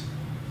is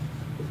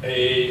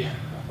a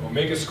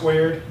omega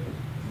squared,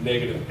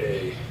 negative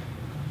a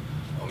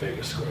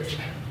omega squared.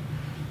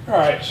 All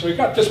right, so we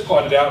got this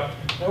plotted out.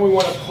 Now we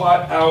want to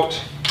plot out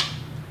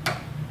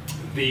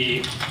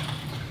the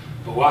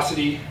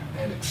velocity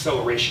and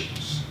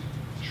accelerations.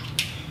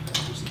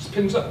 Lose these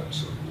pins up,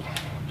 so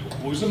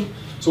don't lose them.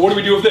 So what do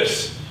we do with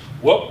this?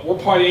 Well, we're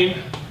plotting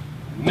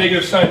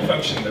negative sine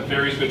function that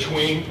varies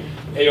between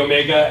a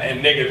omega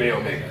and negative a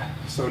omega.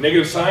 So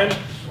negative sine,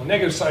 well,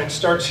 negative sine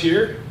starts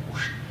here,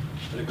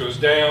 and it goes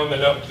down,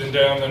 then up, then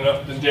down, then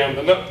up, then down,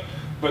 then up.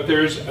 But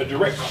there's a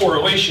direct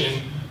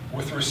correlation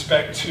with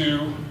respect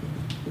to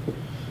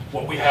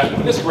what we have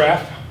in this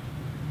graph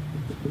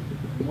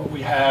and what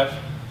we have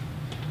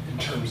in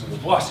terms of the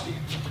velocity.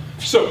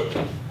 So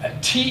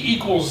at t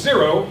equals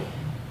 0,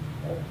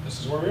 well,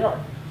 this is where we are,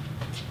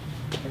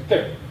 right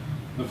there.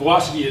 The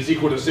velocity is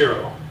equal to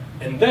 0.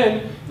 And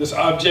then this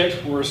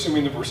object, we're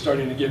assuming that we're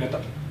starting again at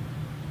the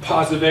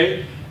positive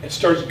a, it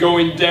starts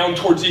going down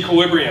towards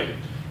equilibrium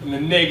in the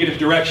negative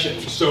direction.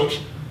 So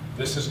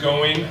this is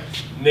going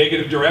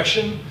negative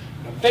direction,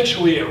 and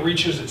eventually it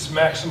reaches its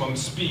maximum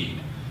speed.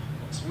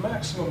 Its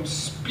maximum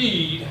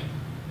speed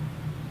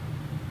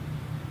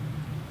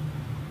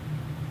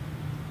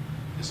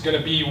is going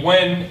to be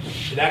when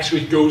it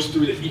actually goes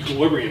through the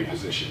equilibrium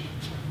position.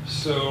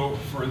 So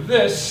for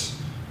this,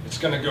 it's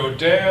going to go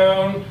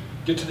down,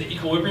 get to the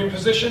equilibrium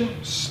position,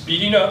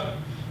 speeding up,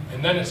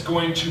 and then it's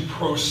going to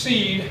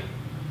proceed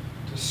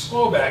to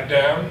slow back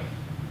down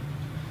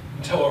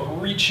until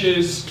it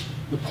reaches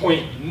the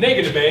point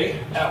negative a,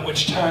 at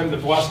which time the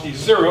velocity is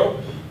 0,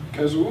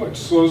 because it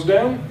slows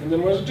down, and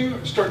then what does it do?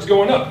 It starts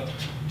going up.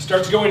 It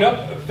starts going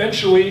up,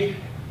 eventually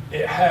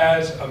it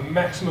has a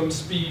maximum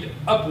speed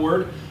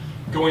upward,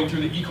 going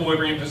through the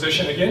equilibrium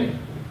position again,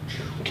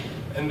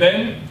 and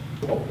then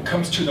it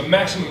comes to the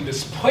maximum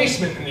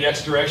displacement in the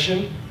x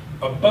direction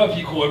above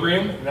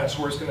equilibrium, and that's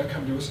where it's going to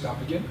come to a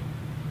stop again.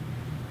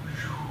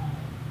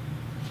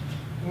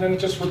 And then it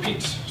just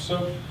repeats.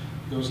 So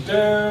it goes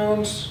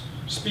down,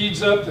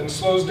 speeds up, then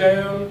slows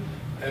down,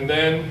 and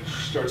then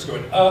starts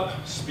going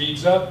up,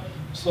 speeds up,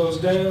 slows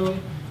down,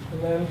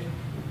 and then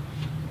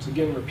it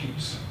again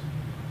repeats.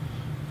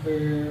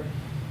 There,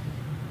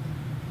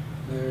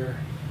 there,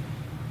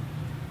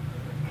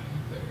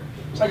 there.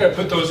 So I got to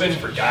put those in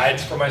for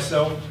guides for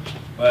myself,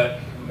 but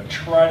I'm going to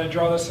try to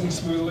draw this in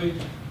smoothly.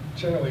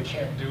 generally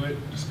can't do it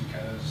just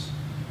because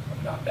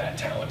I'm not that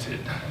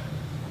talented.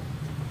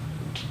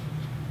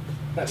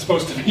 That's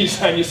supposed to be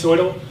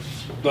sinusoidal,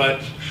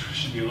 but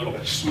should be a little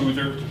bit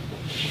smoother.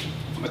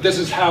 But this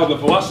is how the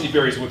velocity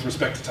varies with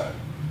respect to time.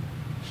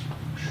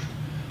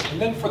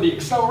 And then for the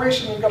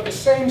acceleration, we've got the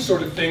same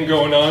sort of thing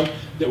going on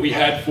that we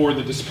had for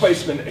the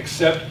displacement,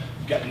 except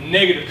we've got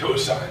negative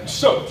cosine.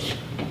 So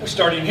we're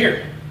starting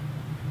here.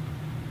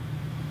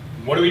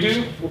 And what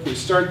do? Well, we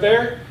start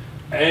there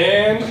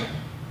and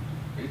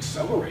we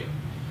accelerate.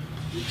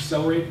 We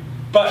accelerate,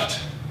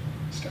 but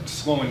start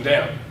slowing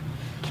down.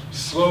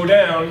 Slow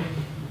down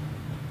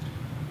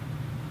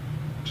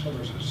until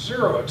there's a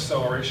zero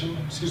acceleration,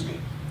 excuse me,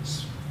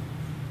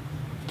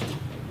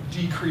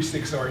 decrease the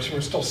acceleration.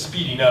 We're still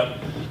speeding up,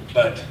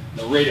 but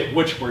the rate at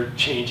which we're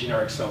changing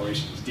our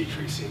acceleration is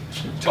decreasing.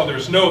 Until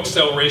there's no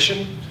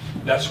acceleration,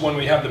 that's when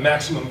we have the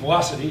maximum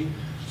velocity,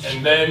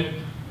 and then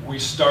we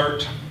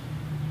start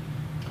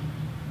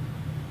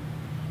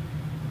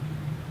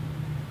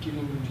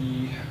getting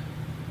the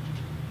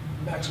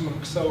maximum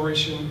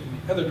acceleration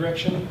in the other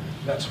direction.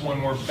 That's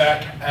when we're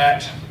back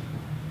at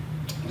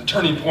the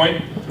turning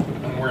point,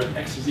 when we're at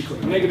x is equal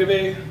to negative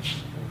a.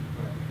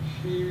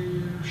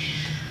 Here.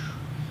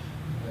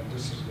 And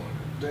this is going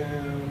to go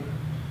down.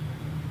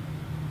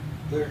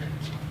 There.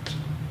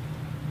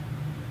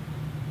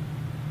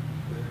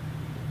 There.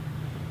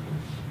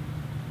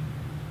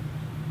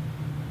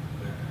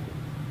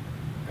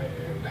 There.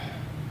 And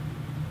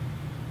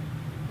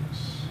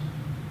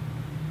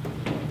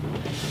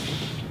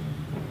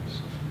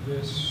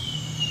this.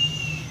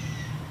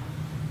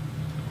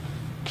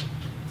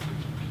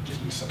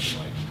 Something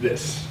like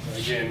this. And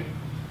again,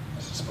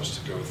 this is supposed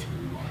to go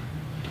through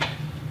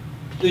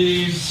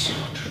these.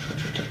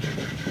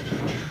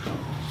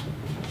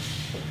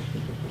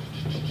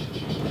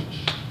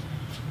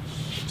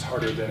 It's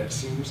harder than it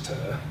seems to go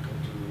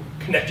through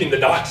connecting the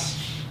dots,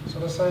 so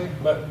to say,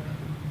 but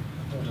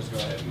we'll just go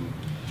ahead and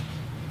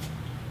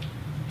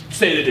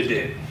say that it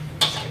did in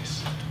this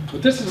case.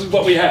 But this is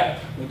what we have.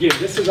 Again,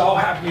 this is all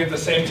happening at the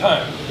same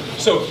time.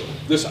 So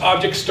this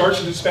object starts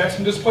at its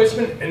maximum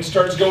displacement and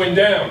starts going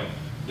down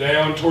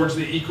towards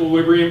the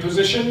equilibrium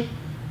position,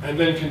 and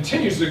then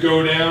continues to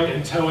go down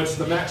until it's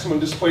the maximum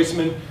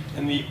displacement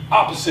in the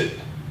opposite,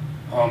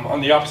 on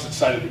the opposite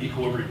side of the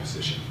equilibrium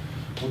position.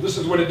 Well, this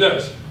is what it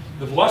does.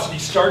 The velocity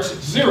starts at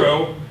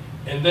 0,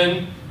 and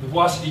then the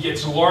velocity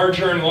gets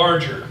larger and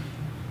larger,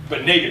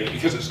 but negative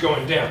because it's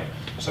going down.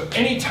 So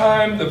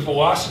anytime the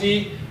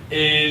velocity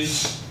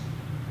is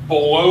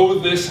below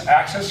this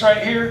axis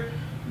right here,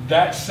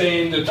 that's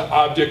saying that the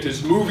object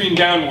is moving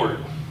downward,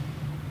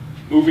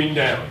 moving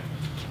down.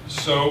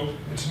 So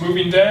it's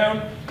moving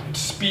down, it's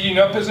speeding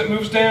up as it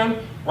moves down.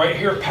 Right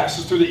here it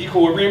passes through the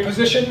equilibrium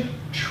position,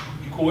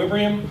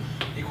 equilibrium,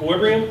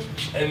 equilibrium,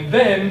 and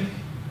then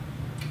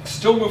it's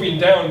still moving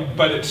down,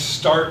 but it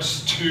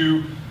starts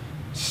to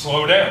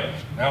slow down.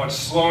 Now it's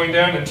slowing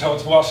down until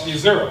its velocity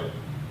is 0.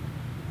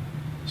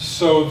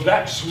 So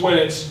that's when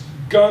it's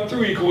gone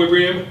through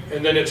equilibrium,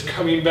 and then it's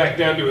coming back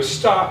down to a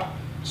stop,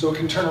 so it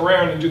can turn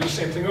around and do the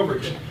same thing over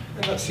again.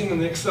 And that's seen in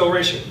the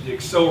acceleration. The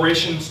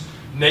acceleration's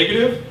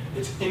negative,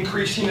 it's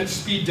increasing its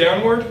speed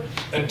downward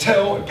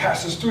until it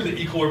passes through the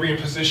equilibrium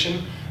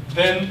position.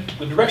 Then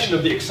the direction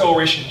of the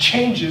acceleration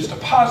changes to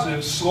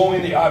positive,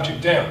 slowing the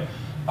object down.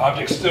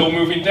 Object's still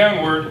moving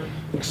downward,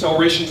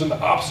 acceleration's in the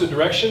opposite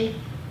direction,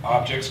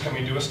 object's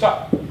coming to a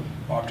stop.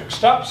 Object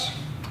stops,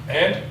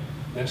 and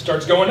then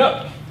starts going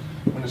up.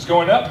 When it's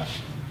going up,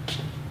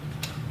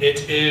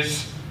 it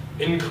is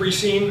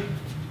increasing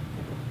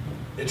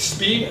its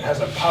speed. It has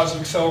a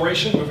positive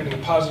acceleration, moving in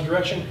a positive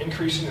direction,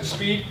 increasing its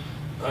speed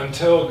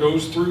until it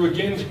goes through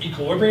again the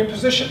equilibrium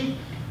position,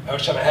 at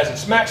which time it has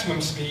its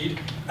maximum speed,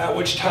 at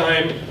which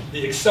time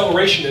the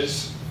acceleration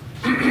is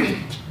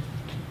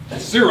at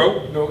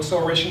 0, no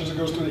acceleration as it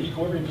goes through the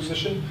equilibrium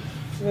position,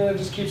 and then it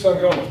just keeps on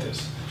going with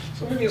this.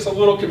 So maybe it's a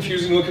little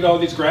confusing to look at all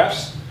these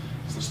graphs.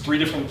 There's 3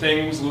 different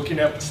things looking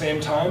at the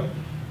same time.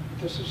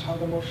 But this is how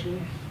the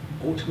motion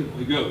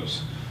ultimately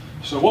goes.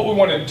 So what we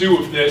want to do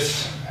with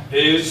this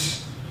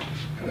is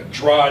kind of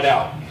draw it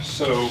out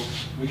so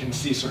we can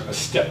see sort of a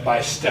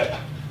step-by-step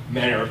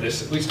manner of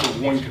this, at least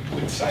for one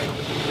complete cycle.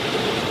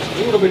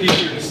 It's a little bit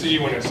easier to see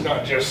when it's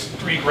not just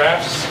 3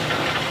 graphs,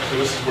 so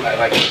this is what I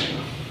like to do.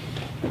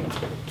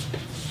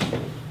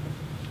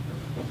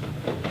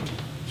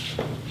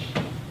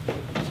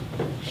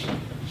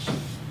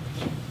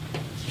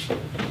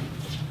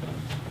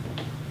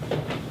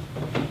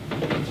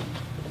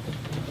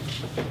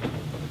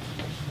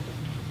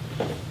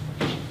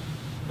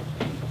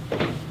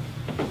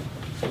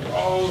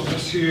 All of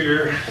this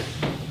here.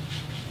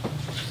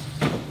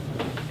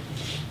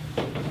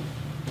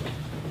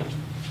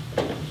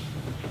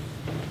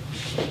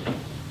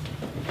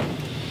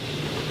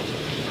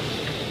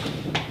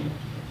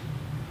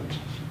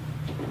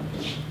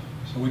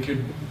 So we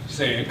could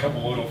say a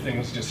couple little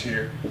things just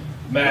here.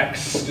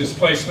 Max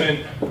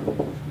displacement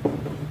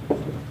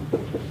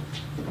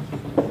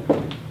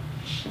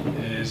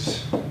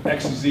is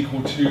x is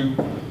equal to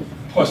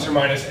plus or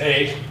minus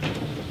a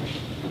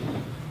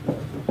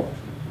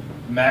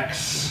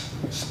max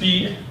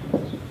speed.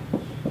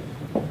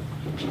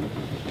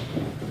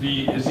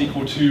 V is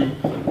equal to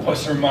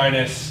plus or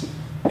minus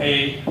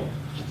a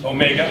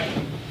omega,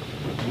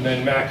 and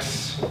then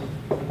max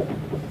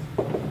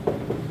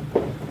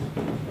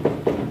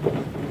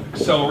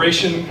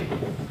acceleration,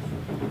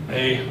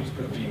 let's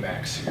put a V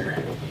max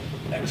here,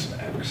 X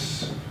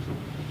max,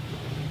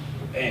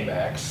 A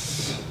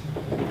max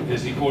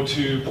is equal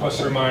to plus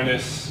or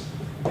minus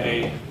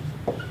a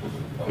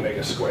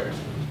omega squared.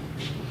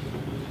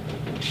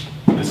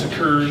 This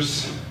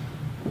occurs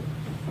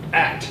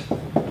at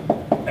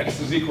x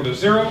is equal to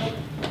 0.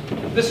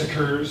 This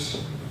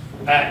occurs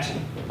at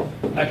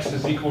x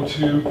is equal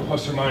to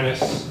plus or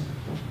minus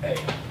a.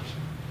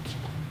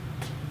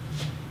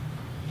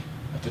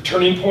 At the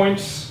turning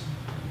points,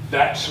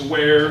 that's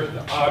where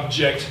the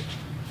object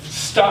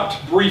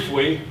stopped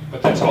briefly,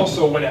 but that's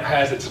also when it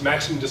has its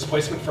maximum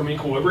displacement from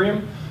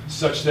equilibrium,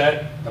 such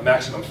that the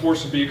maximum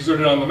force will be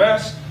exerted on the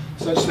mass,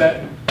 such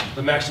that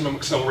the maximum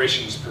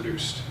acceleration is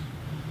produced.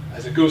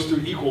 As it goes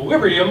through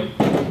equilibrium,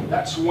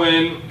 that's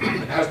when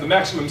it has the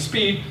maximum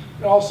speed.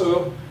 It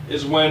also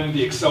is when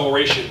the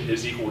acceleration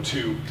is equal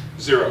to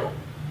 0.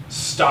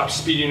 Stops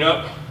speeding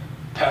up,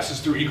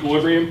 passes through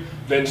equilibrium,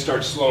 then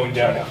starts slowing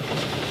down out.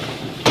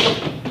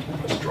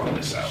 Let's draw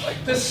this out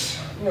like this.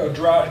 I'm going to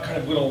draw it kind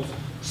of little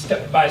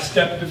step by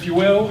step, if you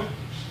will.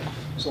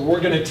 So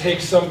we're going to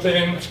take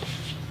something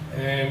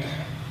and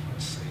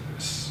let's say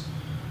this.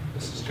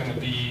 This is going to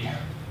be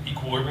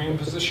equilibrium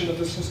position of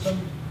the system.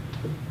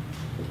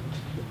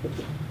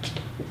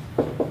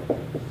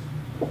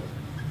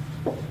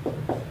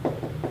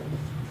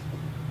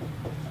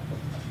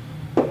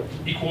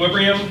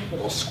 Equilibrium, a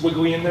little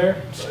squiggly in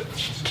there, but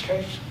it's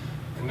okay.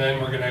 And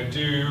then we're going to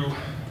do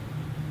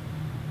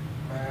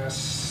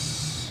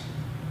mass,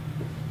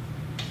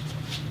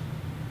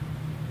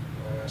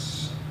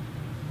 mass,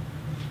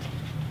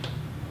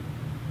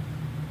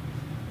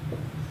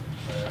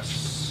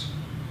 mass,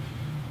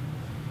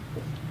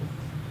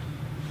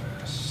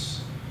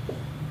 mass,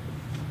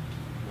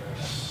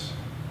 mass.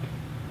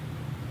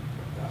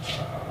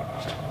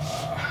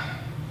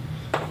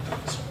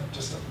 This one up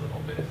just a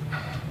little bit.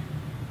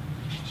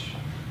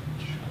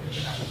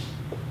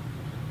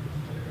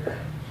 There.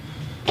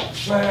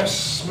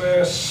 Mass,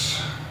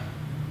 mass,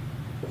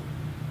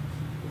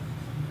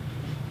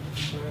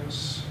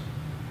 mass,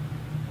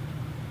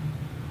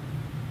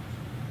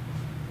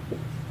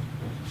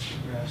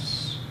 mass,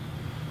 mass,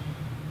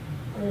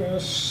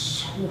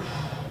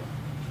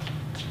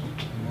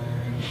 and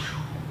then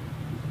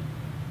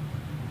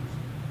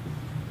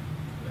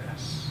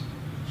mass.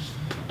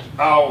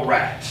 All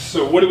right,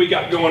 so what do we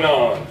got going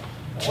on?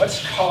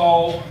 Let's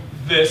call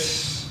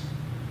this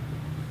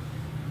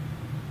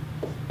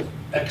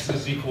x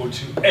is equal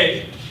to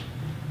a,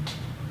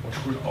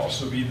 which would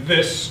also be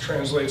this,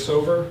 translates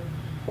over,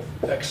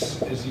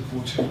 x is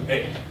equal to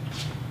a,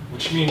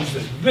 which means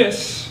that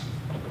this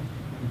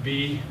would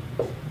be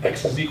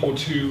x is equal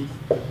to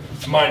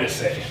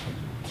minus a.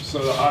 So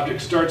the object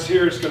starts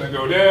here, it's going to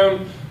go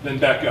down, then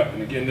back up.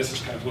 And again, this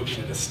is kind of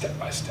looking at this step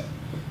by step.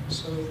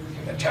 So we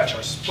can attach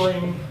our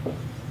spring.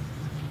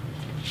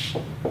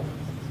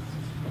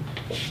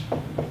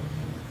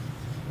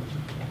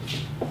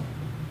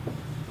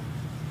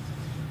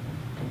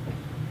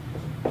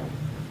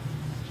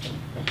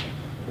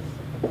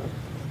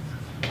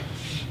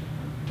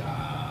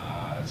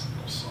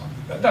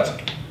 That's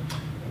okay.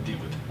 I'll deal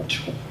with it.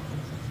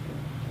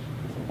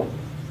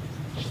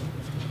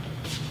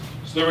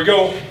 So there we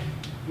go.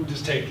 We'll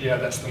just take, yeah,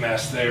 that's the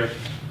mass there.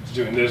 It's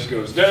doing this,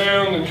 goes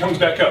down, and comes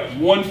back up.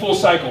 One full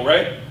cycle,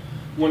 right?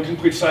 One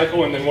complete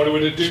cycle, and then what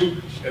would it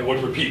do? It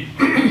would repeat.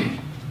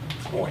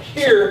 Well,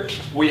 here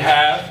we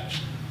have,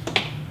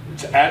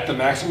 it's at the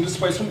maximum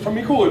displacement from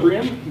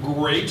equilibrium.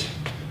 Great.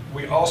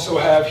 We also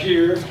have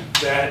here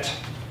that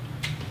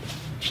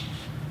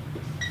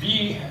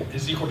V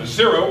is equal to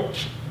 0.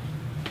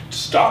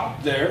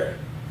 Stop there,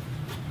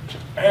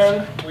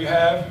 and we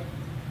have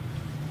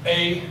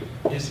A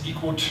is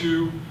equal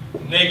to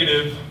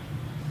negative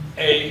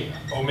A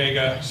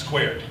omega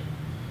squared.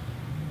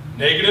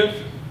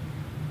 Negative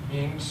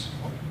means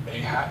A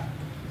hat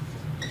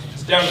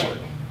is downward,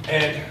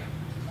 and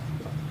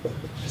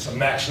it's a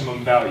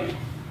maximum value.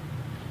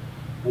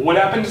 Well, what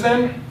happens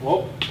then?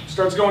 Well, it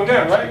starts going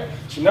down, right?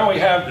 So now we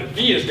have that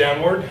V is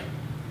downward,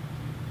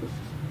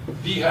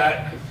 V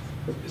hat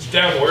is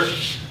downward.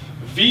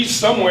 V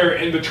somewhere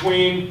in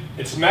between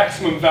its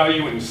maximum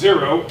value and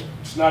 0.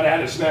 It's not at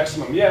its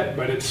maximum yet,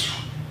 but it's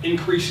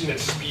increasing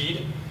its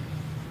speed.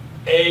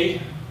 A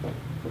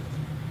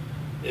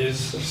is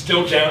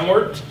still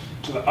downward,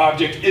 so the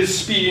object is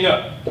speeding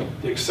up.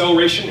 The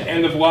acceleration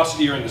and the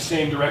velocity are in the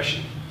same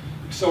direction.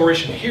 The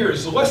acceleration here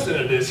is less than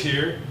it is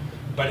here,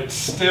 but it's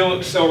still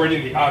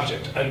accelerating the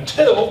object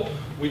until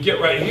we get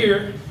right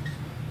here.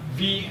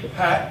 V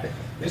hat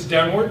is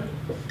downward.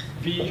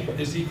 V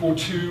is equal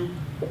to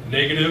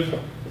negative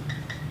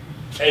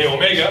A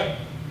omega,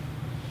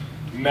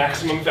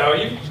 maximum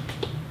value,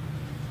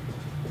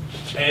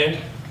 and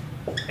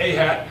A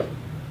hat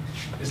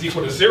is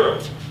equal to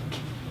 0.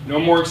 no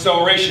more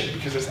acceleration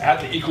because it's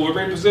at the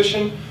equilibrium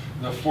position.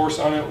 The force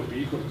on it would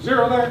be equal to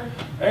 0 there,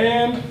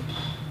 and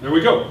there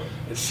we go.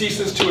 It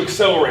ceases to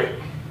accelerate.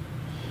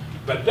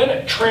 But then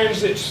it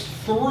transits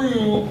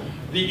through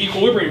the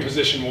equilibrium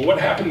position. Well, what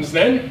happens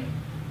then?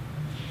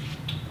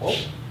 Well,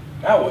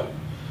 now what?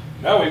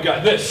 Now we've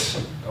got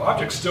this. The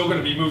object's still going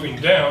to be moving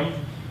down.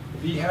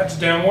 V hat's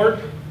downward.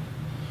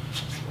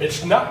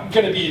 It's not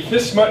going to be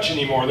this much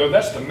anymore, though.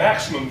 That's the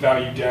maximum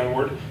value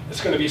downward. It's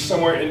going to be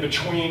somewhere in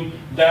between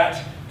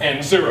that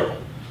and 0.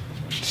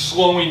 It's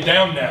slowing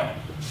down now.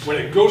 When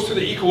it goes to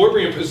the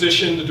equilibrium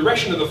position, the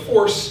direction of the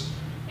force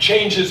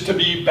changes to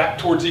be back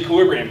towards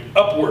equilibrium,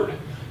 upward,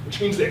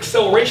 which means the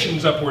acceleration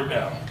is upward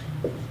now.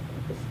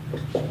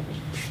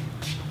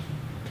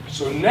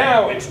 So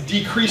now it's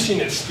decreasing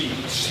its speed,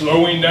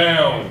 slowing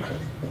down.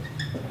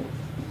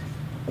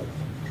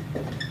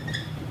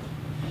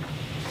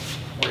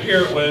 Where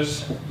here it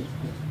was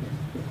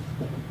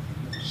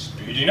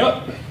speeding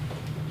up.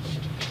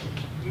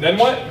 And then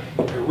what?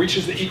 It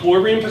reaches the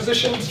equilibrium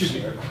position,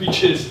 it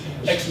reaches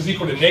x is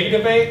equal to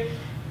 -a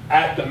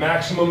at the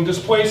maximum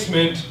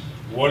displacement.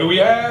 What do we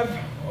have?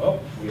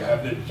 Well, we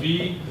have that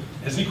v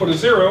is equal to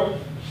 0.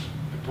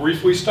 It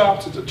briefly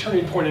stops. It's a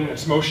turning point in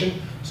its motion.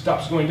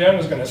 Stops going down,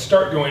 is going to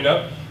start going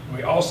up. And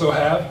we also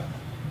have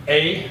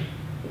a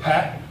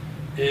hat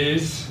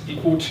is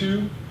equal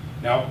to,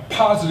 now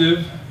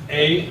positive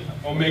a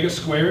omega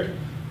squared,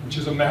 which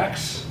is a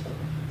max,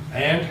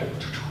 and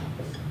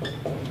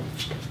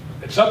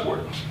it's upward.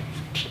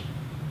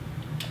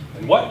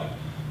 And what?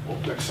 Well,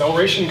 the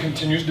acceleration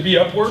continues to be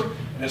upward,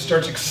 and it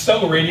starts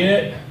accelerating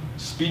it,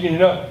 speeding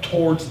it up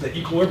towards the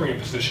equilibrium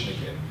position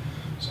again.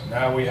 So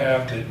now we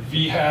have that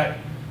v hat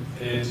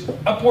is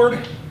upward,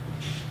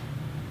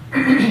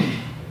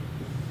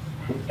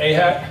 a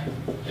hat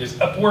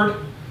is upward,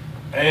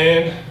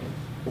 and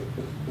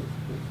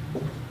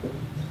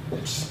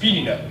it's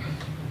speeding up.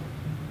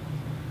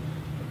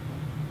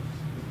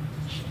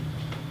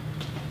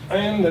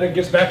 And then it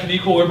gets back to the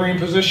equilibrium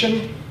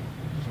position.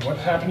 And what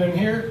happened in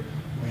here?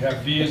 We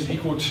have v is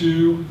equal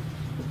to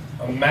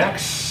a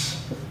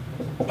max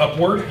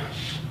upward,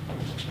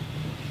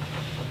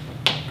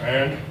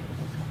 and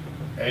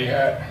a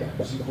hat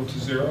is equal to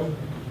 0.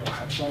 No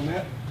hats on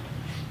that.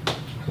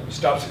 It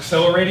stops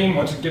accelerating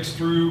once it gets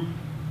to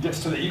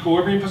the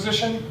equilibrium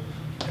position,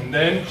 and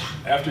then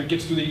after it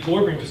gets to the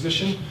equilibrium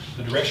position,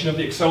 the direction of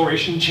the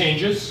acceleration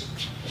changes.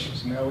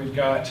 So now we've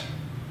got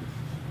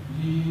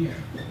v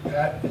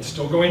hat, it's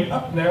still going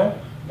up now,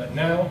 but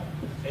now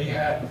a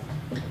hat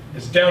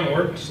is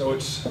downward, so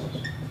it's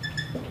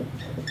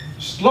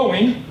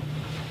slowing,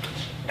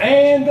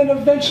 and then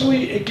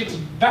eventually it gets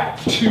back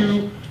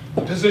to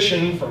the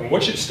position from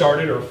which it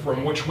started, or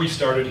from which we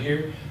started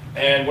here.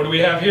 And what do we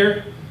have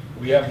here?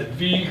 We have that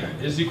v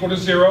is equal to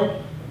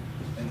 0,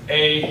 and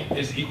a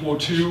is equal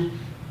to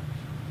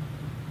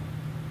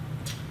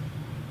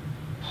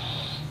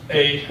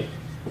a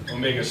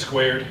omega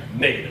squared,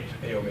 negative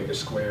a omega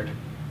squared,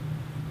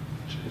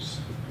 which is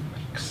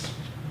x.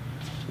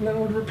 And then it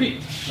would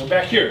repeat. Go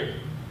back here.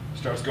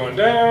 Starts going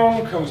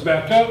down, comes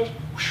back up,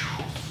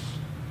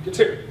 gets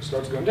here.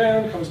 Starts going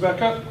down, comes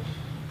back up.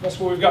 That's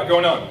what we've got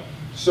going on.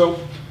 So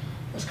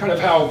that's kind of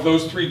how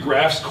those three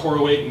graphs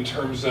correlate in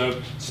terms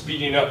of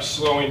speeding up,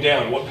 slowing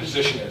down, what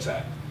position it's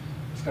at.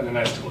 It's kind of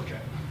nice to look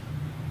at.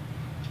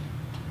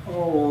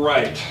 All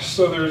right,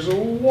 so there's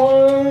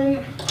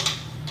one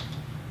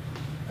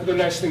other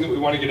nice thing that we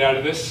want to get out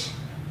of this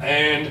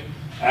and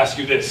ask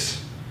you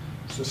this.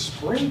 Is the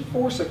spring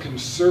force a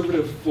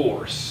conservative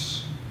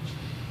force?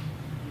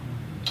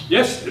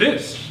 Yes, it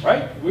is,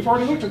 right? We've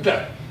already looked at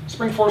that.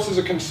 Spring force is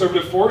a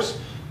conservative force.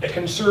 It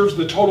conserves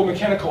the total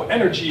mechanical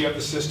energy of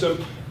the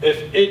system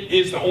if it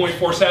is the only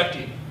force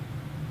acting.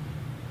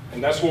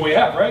 And that's what we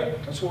have,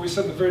 right? That's what we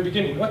said at the very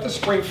beginning. Let the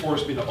spring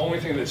force be the only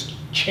thing that's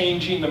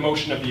changing the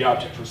motion of the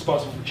object,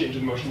 responsible for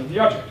changing the motion of the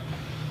object.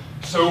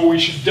 So we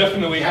should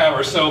definitely have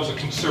ourselves a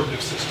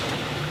conservative system.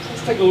 So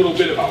let's take a little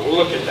bit of a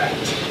look at that,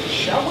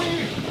 shall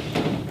we?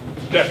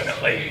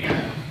 Definitely.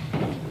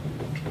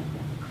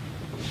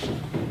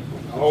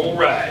 All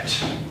right.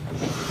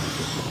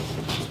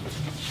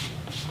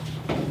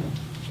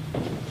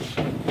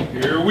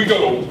 Here we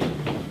go.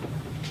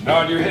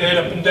 Nod your head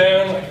up and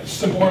down like a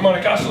simple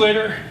harmonic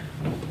oscillator.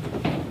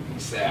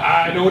 And say,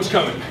 I know what's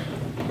coming.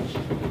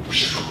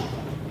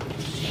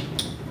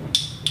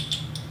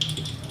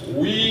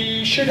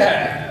 We should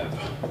have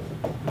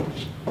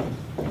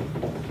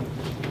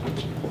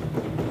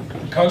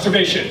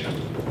conservation,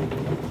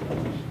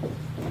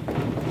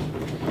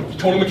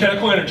 total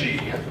mechanical energy,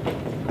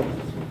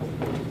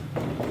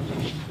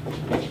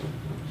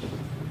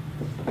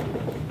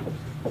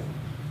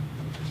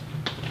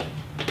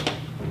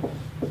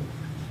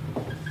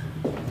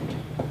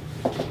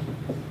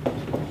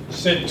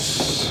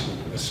 since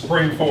the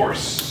spring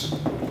force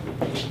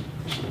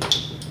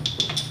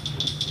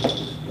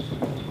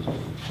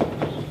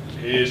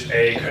is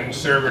a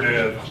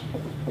conservative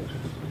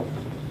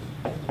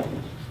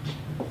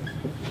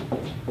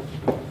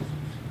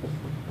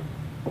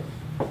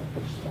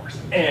force.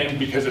 course, and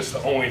because it's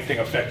the only thing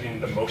affecting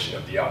the motion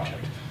of the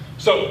object.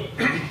 So,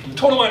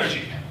 total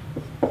energy,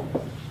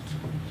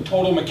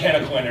 total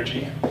mechanical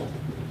energy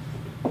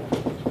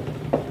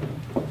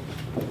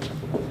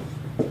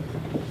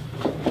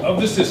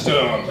of the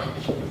system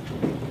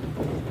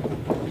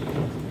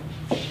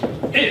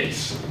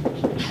is,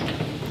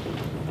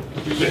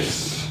 do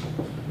this.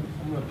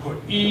 I'm going to put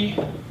E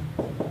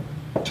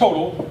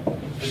total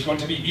is going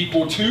to be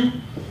equal to,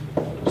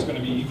 it's going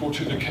to be equal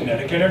to the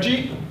kinetic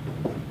energy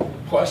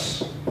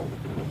plus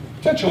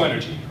potential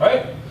energy,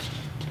 right?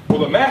 Well,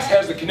 the mass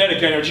has the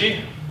kinetic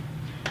energy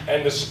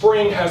and the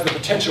spring has the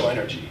potential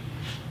energy.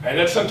 And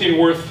that's something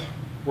worth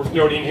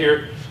noting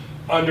here.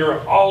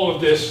 Under all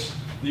of this,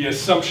 the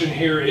assumption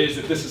here is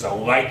that this is a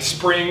light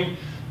spring,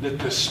 that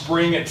the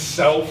spring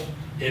itself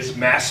is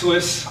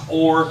massless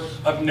or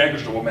of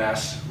negligible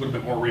mass, a little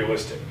bit more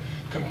realistic,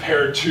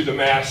 compared to the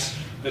mass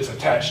that's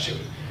attached to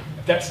it.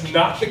 If that's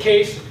not the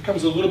case, it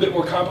becomes a little bit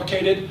more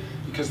complicated,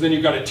 because then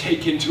you've got to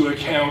take into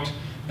account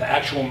the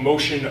actual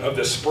motion of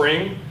the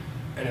spring,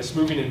 and it's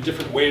moving in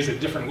different ways at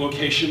different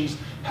locations,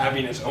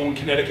 having its own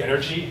kinetic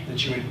energy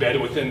that you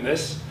embed within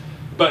this.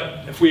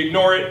 But if we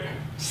ignore it,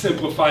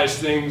 simplifies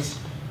things,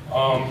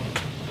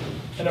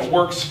 and it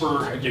works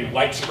for, again,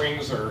 light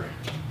springs or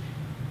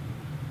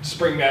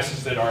spring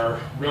masses that are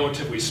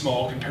relatively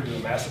small compared to the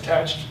mass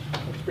attached.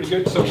 That's pretty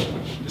good. So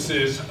this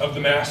is of the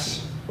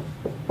mass.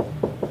 Of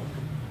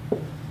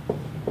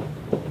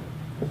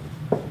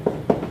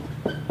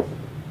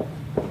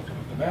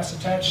the mass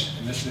attached,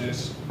 and this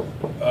is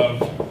of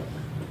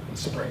the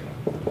spring.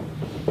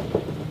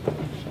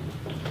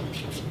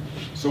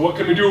 So what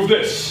can we do with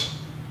this?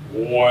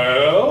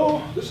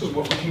 Well, this is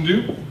what we can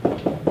do.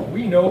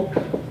 We know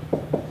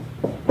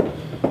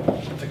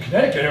that the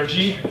kinetic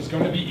energy is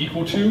going to be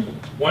equal to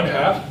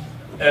 1/2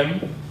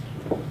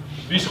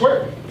 mv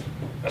squared.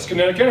 That's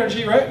kinetic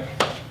energy, right?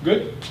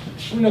 Good.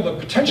 We know the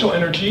potential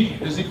energy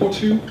is equal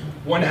to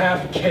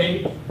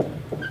 1/2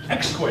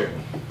 kx squared.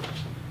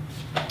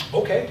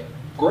 Okay,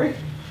 great.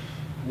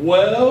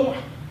 Well,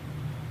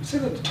 we say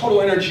that the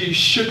total energy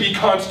should be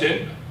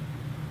constant.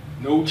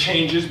 No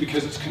changes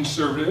because it's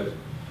conservative.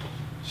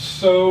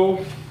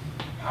 So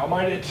how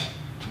might it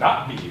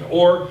not be?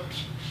 Or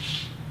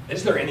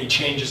is there any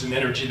changes in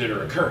energy that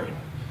are occurring?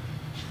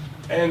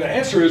 And the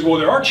answer is, well,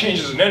 there are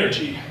changes in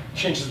energy,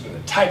 changes in the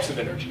types of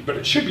energy, but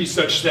it should be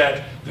such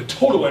that the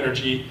total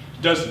energy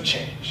doesn't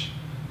change.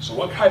 So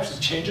what types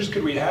of changes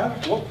could we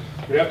have? Well,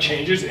 we have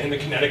changes in the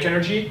kinetic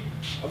energy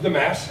of the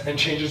mass and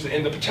changes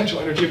in the potential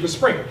energy of the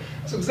spring.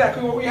 That's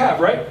exactly what we have,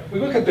 right? We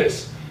look at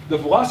this. The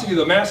velocity of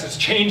the mass is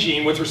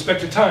changing with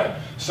respect to time.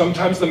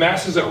 Sometimes the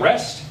mass is at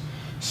rest.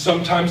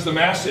 Sometimes the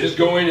mass is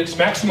going its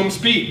maximum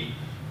speed.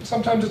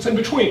 Sometimes it's in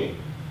between.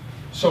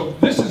 So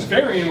this is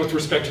varying with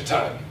respect to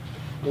time.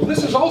 Well,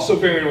 this is also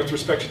varying with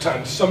respect to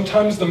time.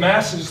 Sometimes the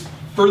mass is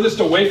furthest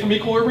away from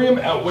equilibrium,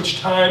 at which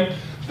time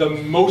the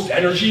most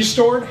energy is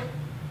stored.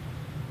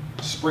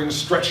 Springs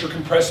stretch or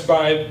compress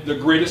by the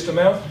greatest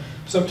amount.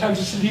 Sometimes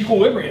it's in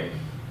equilibrium.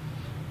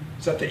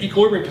 It's at the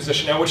equilibrium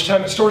position, at which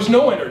time it stores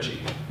no energy.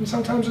 And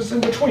sometimes it's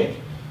in between.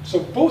 So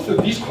both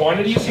of these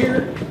quantities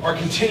here are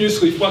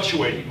continuously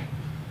fluctuating.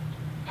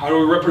 How do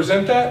we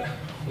represent that?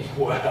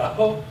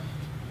 Well,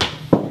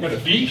 we got a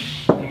v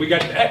and we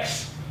got an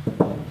x.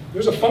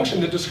 There's a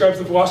function that describes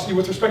the velocity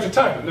with respect to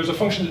time, and there's a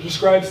function that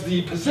describes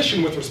the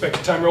position with respect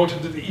to time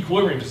relative to the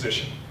equilibrium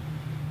position.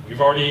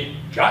 We've already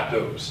got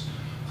those.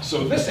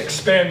 So this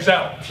expands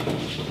out.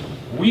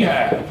 We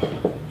have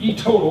E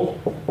total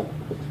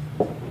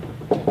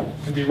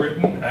can be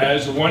written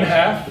as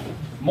 1/2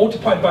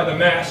 multiplied by the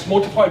mass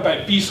multiplied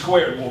by v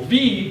squared. Well,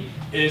 v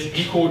is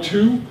equal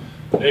to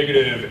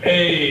negative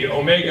a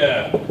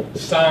omega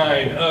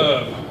sine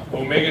of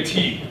omega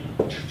t.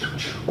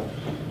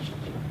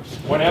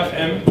 1/2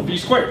 mv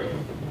squared.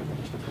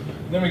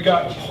 And then we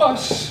got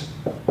plus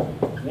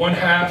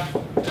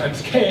 1/2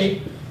 times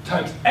k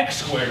times x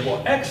squared.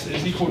 Well, x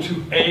is equal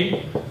to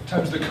a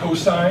times the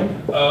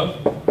cosine of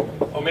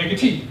omega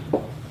t.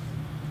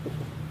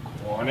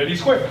 Quantity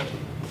squared.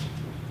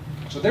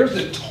 So there's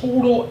the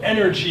total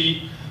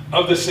energy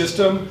of the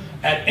system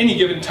at any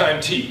given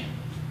time t.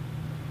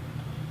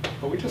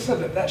 But we just said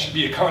that that should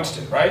be a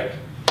constant, right?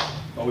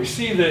 Well, we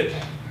see that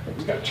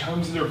we've got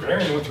terms that are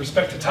varying with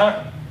respect to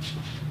time.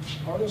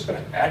 How are those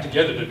going to add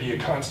together to be a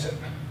constant?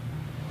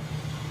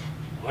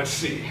 Let's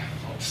see.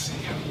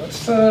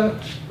 Let's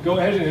go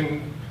ahead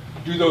and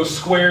do those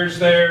squares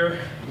there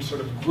and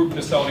sort of group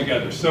this all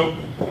together. So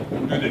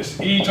we'll do this.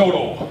 E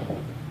total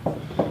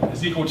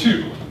is equal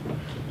to,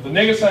 the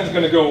negative sign is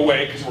going to go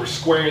away because we're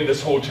squaring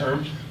this whole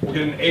term. We'll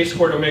get an a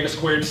squared omega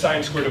squared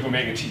sine squared of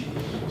omega t.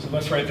 So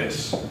let's write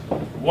this.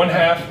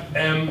 1/2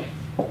 m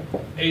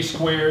a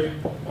squared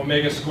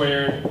omega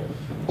squared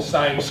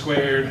sine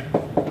squared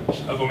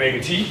of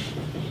omega t.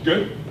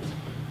 Good.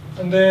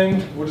 And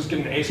then we'll just get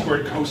an a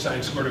squared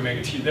cosine squared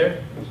omega t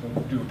there. So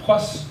we'll do a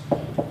plus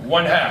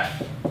 1/2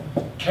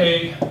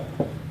 k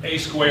a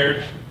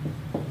squared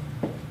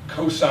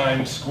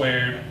cosine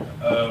squared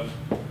of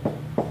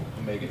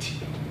omega t.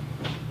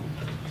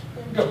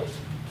 we go.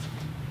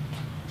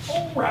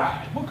 All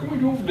right, what can we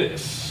do with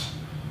this?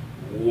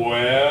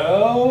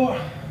 Well,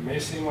 it may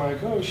seem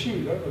like, oh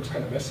shoot, that looks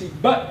kind of messy,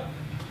 but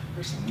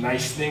there's some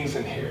nice things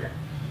in here.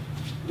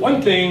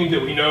 One thing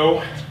that we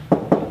know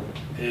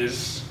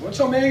is, what's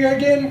omega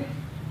again?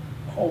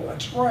 Oh,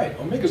 that's right,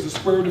 omega is the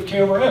square root of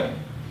k over m.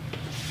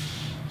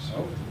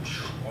 So,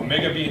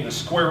 omega being the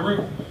square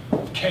root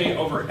of k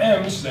over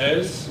m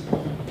says,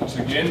 once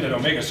again, that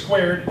omega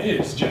squared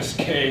is just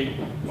k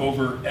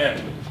over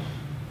m.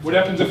 What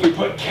happens if we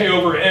put k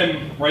over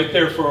m right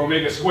there for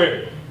omega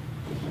squared?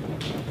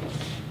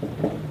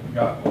 We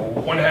got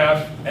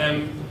 1/2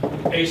 m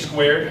a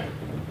squared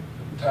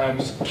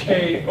times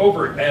k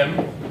over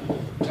m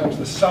times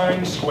the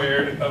sine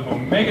squared of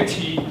omega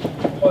t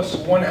plus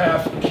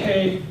 1/2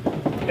 k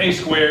a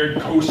squared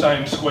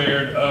cosine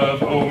squared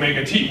of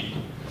omega t.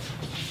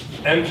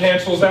 M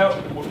cancels out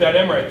with that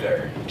m right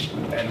there.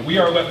 And we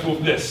are left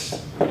with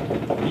this.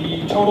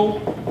 The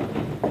total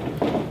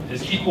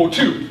is equal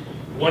to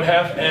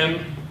 1/2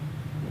 m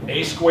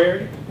a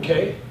squared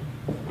k,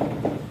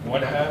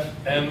 1/2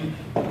 m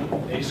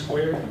a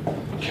squared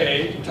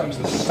k times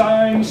the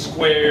sine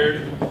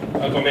squared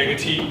of omega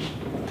t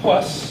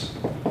plus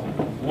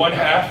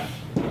 1/2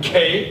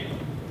 k.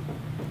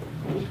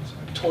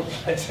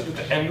 I said that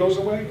the m goes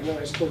away, and then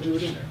I still do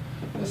it in there.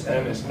 This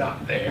m is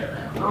not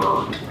there.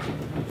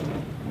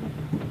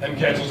 M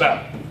cancels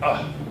out.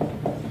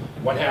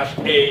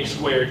 1/2 a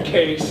squared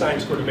k sine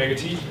squared omega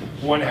t,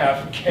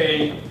 1/2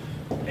 k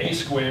a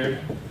squared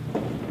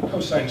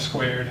cosine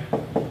squared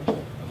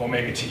of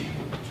omega t.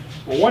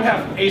 Well,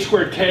 1/2 a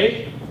squared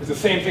k is the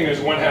same thing as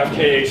 1/2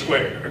 ka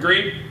squared.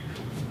 Agreed?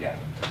 Yeah.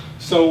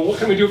 So what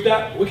can we do with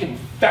that? We can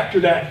factor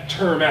that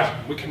term out.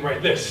 We can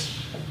write this.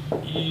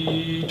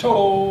 E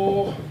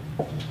total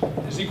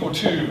is equal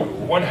to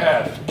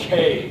 1/2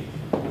 k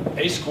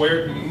a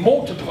squared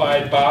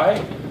multiplied by,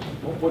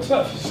 what's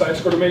left? Sine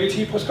squared omega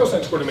t plus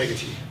cosine squared omega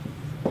t.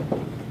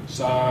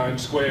 Sine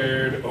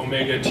squared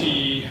omega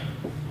t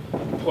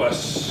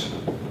plus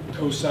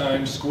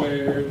cosine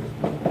squared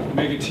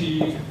omega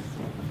t.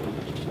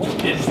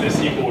 What is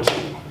this equal to?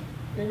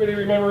 Anybody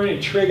remember any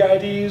trig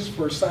IDs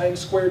for sine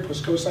squared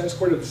plus cosine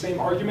squared of the same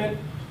argument?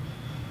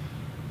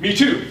 Me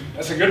too.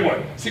 That's a good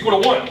one. It's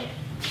equal to 1.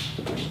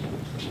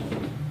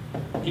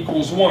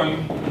 Equals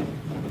 1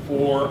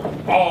 for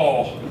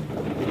all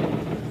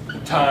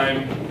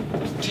time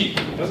t.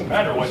 It doesn't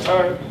matter what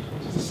time.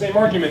 It's the same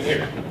argument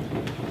here.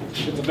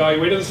 Get the value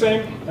weighted the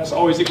same, that's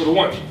always equal to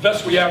 1.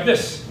 Thus we have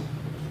this.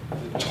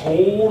 The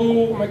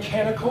total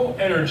mechanical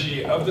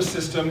energy of the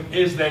system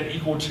is then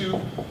equal to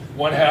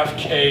 1/2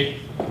 k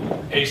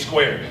a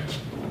squared.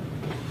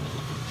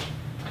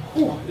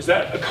 Whew, is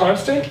that a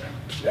constant?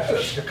 Yeah,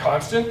 that's a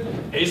constant.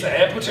 A is the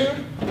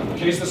amplitude,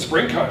 K is the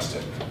spring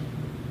constant.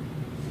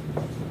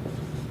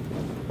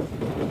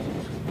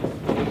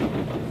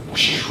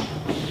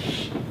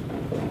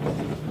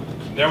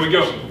 There we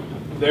go.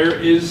 There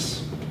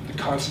is the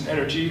constant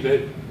energy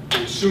that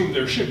we assume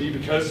there should be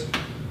because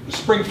the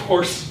spring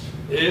force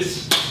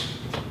is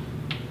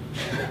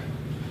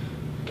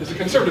a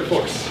conservative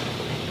force.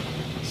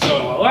 So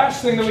the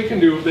last thing that we can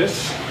do with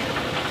this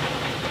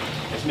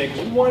is make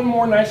one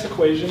more nice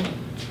equation.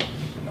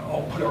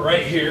 I'll put it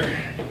right here,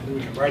 and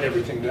we can write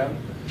everything down.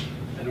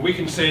 And we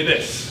can say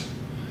this.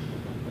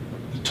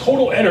 The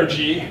total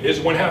energy is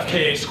 1/2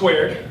 ka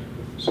squared.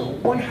 So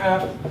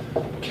 1/2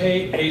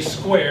 ka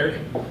squared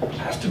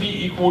has to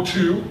be equal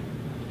to,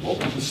 well,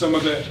 the sum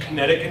of the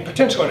kinetic and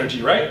potential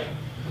energy, right?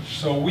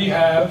 So we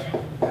have,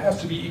 it has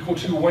to be equal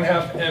to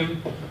 1/2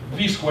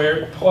 mv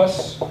squared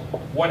plus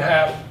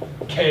 1/2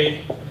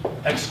 k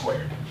x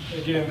squared.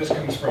 Again, this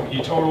comes from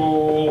E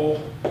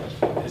total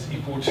is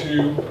equal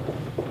to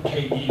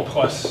KE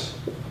plus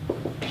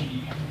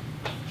PE.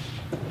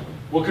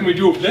 What can we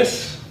do with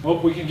this? Well,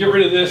 we can get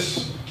rid of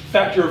this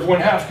factor of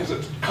 1/2 because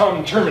it's a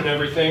common term in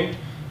everything.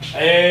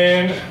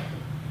 And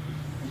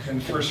we can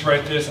first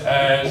write this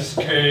as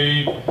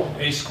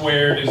KA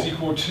squared is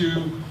equal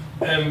to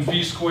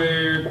MV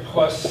squared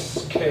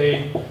plus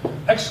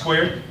KX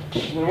squared.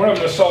 And then what I'm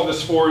going to solve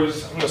this for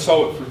is I'm going to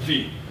solve it for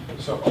V.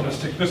 So I'll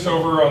just take this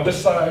over on this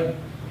side,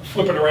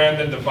 flip it around,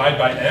 then divide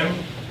by M.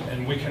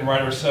 And we can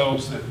write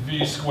ourselves that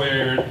V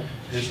squared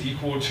is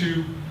equal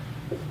to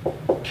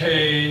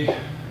K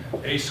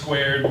A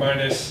squared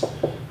minus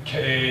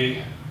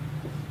K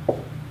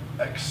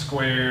X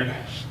squared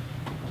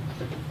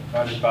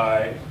divided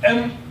by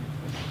M.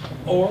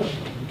 Or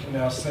we can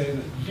now say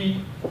that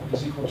V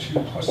is equal to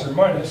plus or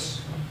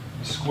minus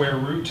the square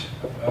root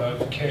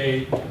of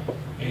K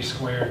A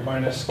squared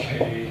minus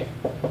K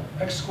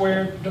X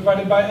squared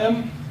divided by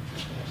M.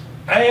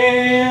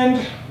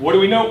 And what do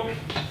we know?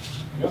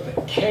 We know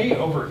that K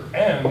over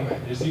M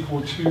is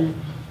equal to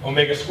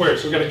omega squared.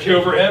 So we've got a K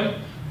over M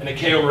and a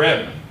K over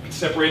M. We can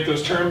separate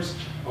those terms.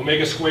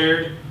 Omega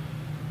squared,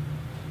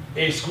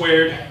 A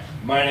squared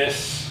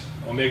minus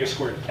omega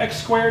squared X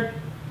squared.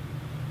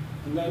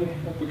 And then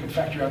we can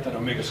factor out that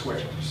omega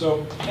squared.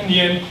 So in the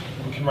end,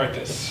 we can write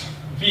this.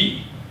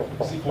 V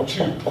is equal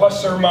to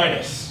plus or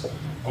minus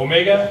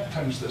omega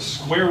times the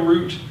square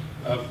root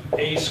of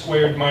a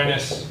squared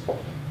minus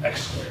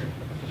x squared.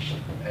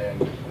 And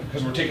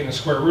because we're taking the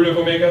square root of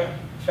omega,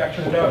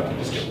 factoring it out, you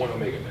just get 1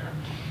 omega there.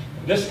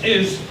 And this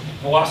is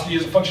velocity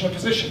as a function of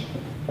position.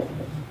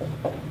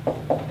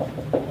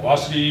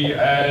 Velocity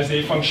as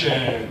a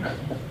function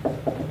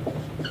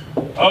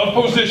of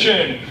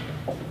position.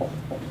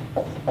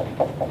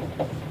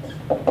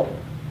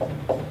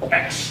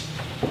 X.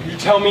 You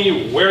tell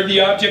me where the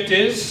object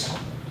is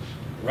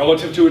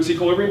relative to its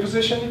equilibrium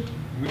position.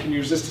 We can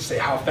use this to say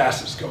how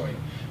fast it's going.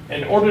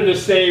 In order to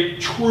say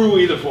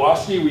truly the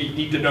velocity, we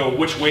need to know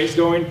which way it's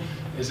going.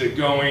 Is it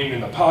going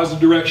in the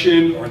positive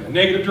direction or in the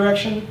negative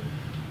direction?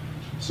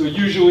 So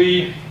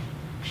usually,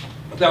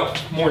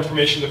 without more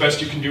information, the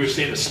best you can do is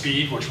say the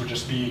speed, which would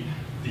just be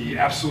the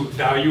absolute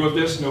value of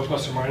this, no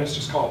plus or minus,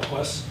 just call it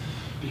plus,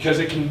 because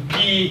it can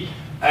be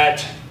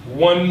at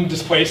one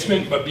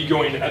displacement but be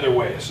going the other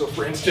way. So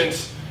for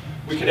instance,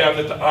 we could have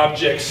that the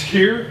object's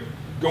here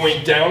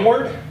going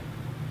downward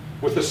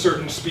with a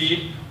certain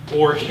speed,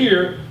 or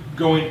here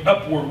going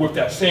upward with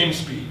that same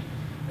speed.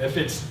 If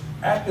it's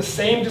at the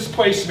same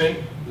displacement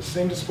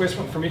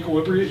from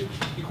equilibrium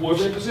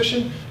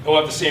position, it'll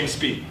have the same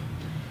speed,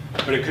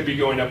 but it could be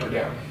going up or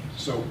down.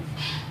 So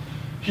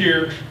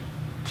here,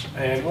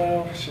 and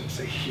well, I shouldn't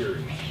say here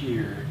and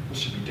here. This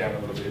should be down a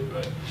little bit,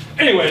 but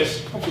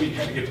anyways, hopefully you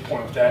kind of get the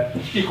point with that.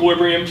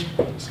 Equilibrium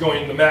is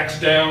going the max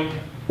down.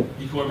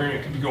 Equilibrium,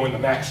 it could be going the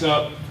max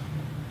up.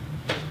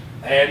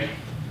 And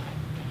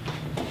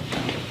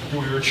do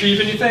we retrieve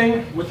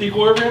anything with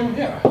equilibrium?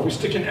 Yeah, if we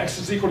stick in x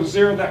is equal to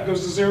 0, that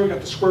goes to 0. We got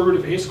the square root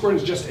of a squared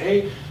is just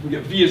a. We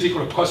get v is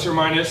equal to plus or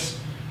minus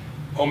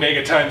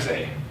omega times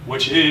a,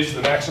 which is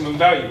the maximum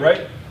value,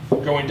 right?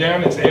 Going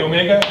down, it's a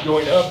omega.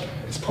 Going up,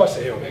 it's plus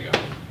a omega.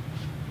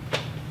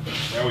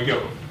 There we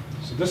go.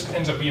 So this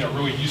ends up being a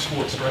really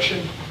useful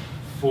expression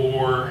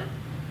for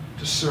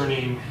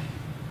discerning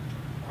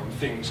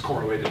things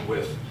correlated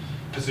with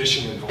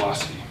position and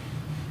velocity.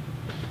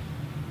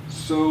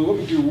 So let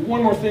me do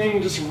one more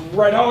thing, just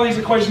write all these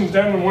equations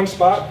down in one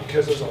spot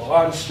because there's a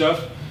lot of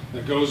stuff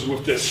that goes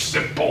with this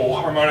simple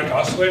harmonic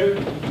oscillator.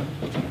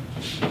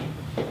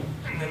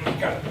 And then we've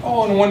got it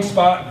all in one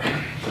spot. I'm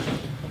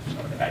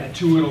going to add it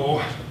to a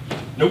little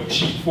note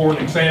sheet for an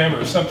exam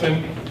or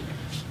something.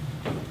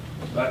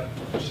 But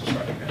let's just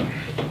write it down.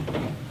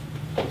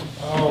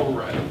 All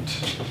right.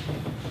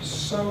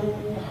 So,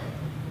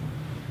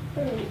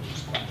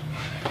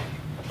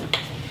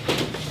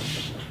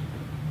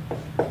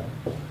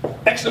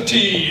 x of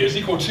t is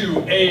equal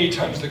to a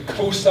times the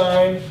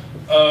cosine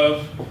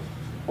of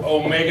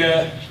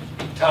omega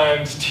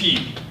times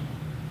t.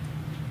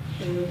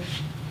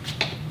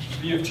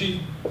 V of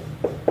t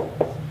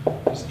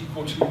is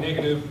equal to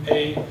negative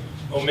a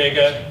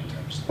omega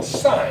times the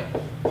sine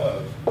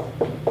of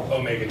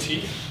omega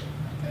t.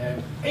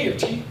 And a of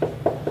t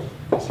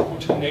is equal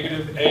to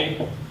negative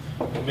a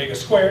omega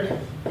squared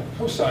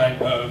cosine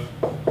of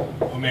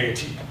omega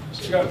t.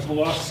 So we've got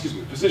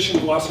velocity, position,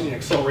 velocity, and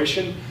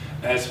acceleration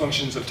as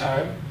functions of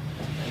time.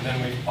 And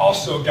then we've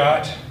also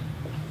got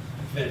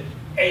that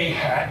a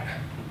hat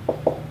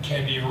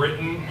can be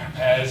written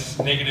as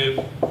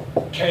negative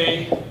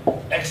k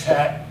x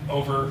hat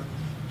over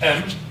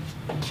m.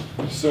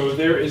 So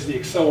there is the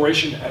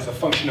acceleration as a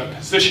function of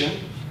position.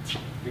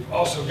 We've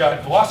also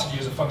got velocity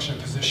as a function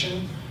of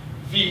position.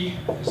 V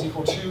is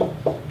equal to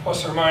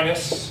plus or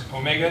minus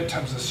omega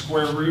times the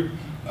square root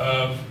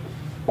of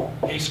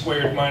a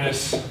squared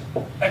minus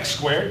x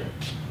squared.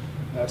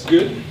 That's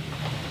good.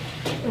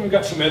 And we've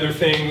got some other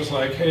things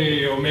like,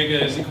 hey,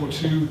 omega is equal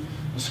to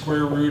the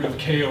square root of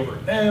k over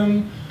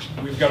m.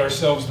 We've got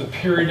ourselves the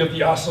period of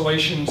the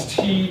oscillations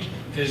t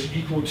is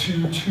equal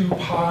to 2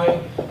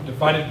 pi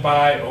divided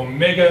by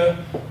omega,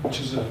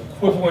 which is an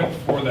equivalent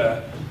for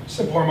the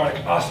simple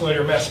harmonic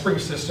oscillator mass spring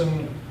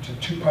system to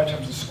 2 pi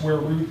times the square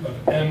root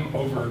of m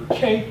over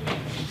k.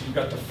 We've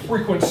got the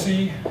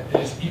frequency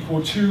is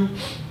equal to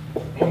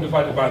 1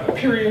 divided by the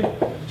period,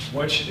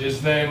 which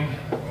is then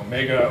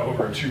omega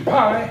over 2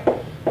 pi,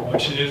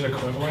 which is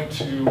equivalent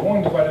to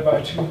 1 divided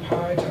by 2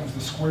 pi times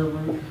the square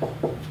root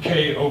of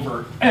k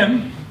over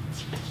m.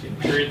 In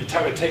period, the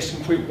time it takes to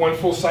complete one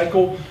full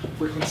cycle.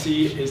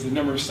 Frequency is the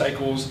number of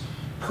cycles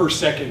per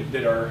second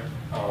that are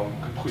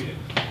completed.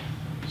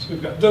 So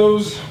we've got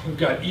those. We've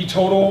got E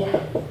total.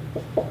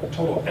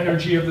 Total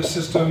energy of the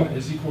system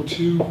is equal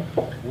to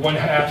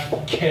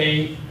 1/2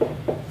 k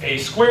a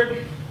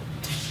squared.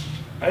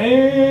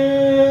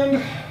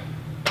 And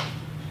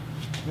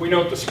we know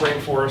what the spring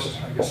force,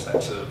 I guess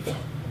that's of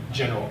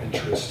general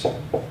interest,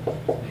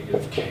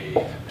 negative k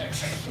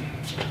x.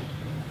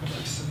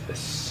 What's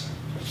this?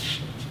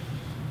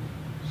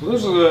 So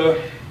those are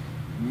the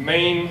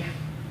main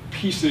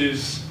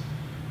pieces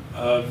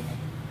of,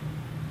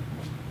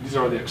 these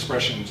are the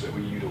expressions that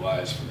we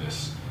utilize for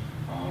this.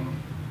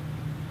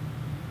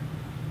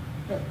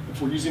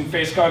 If we're using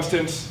phase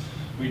constants,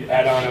 we'd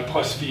add on a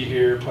plus v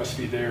here, plus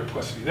v there,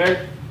 plus v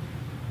there.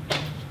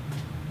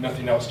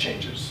 Nothing else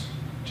changes,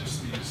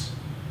 just these.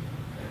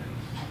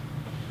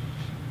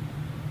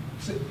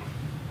 That's it.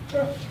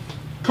 Yeah.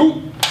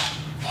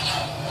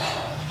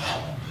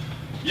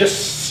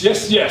 Yes,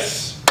 yes,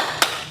 yes.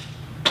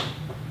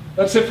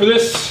 That's it for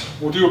this.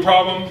 We'll do a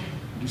problem,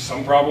 do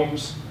some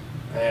problems,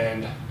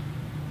 and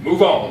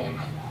move on.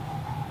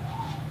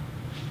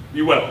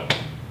 Be well.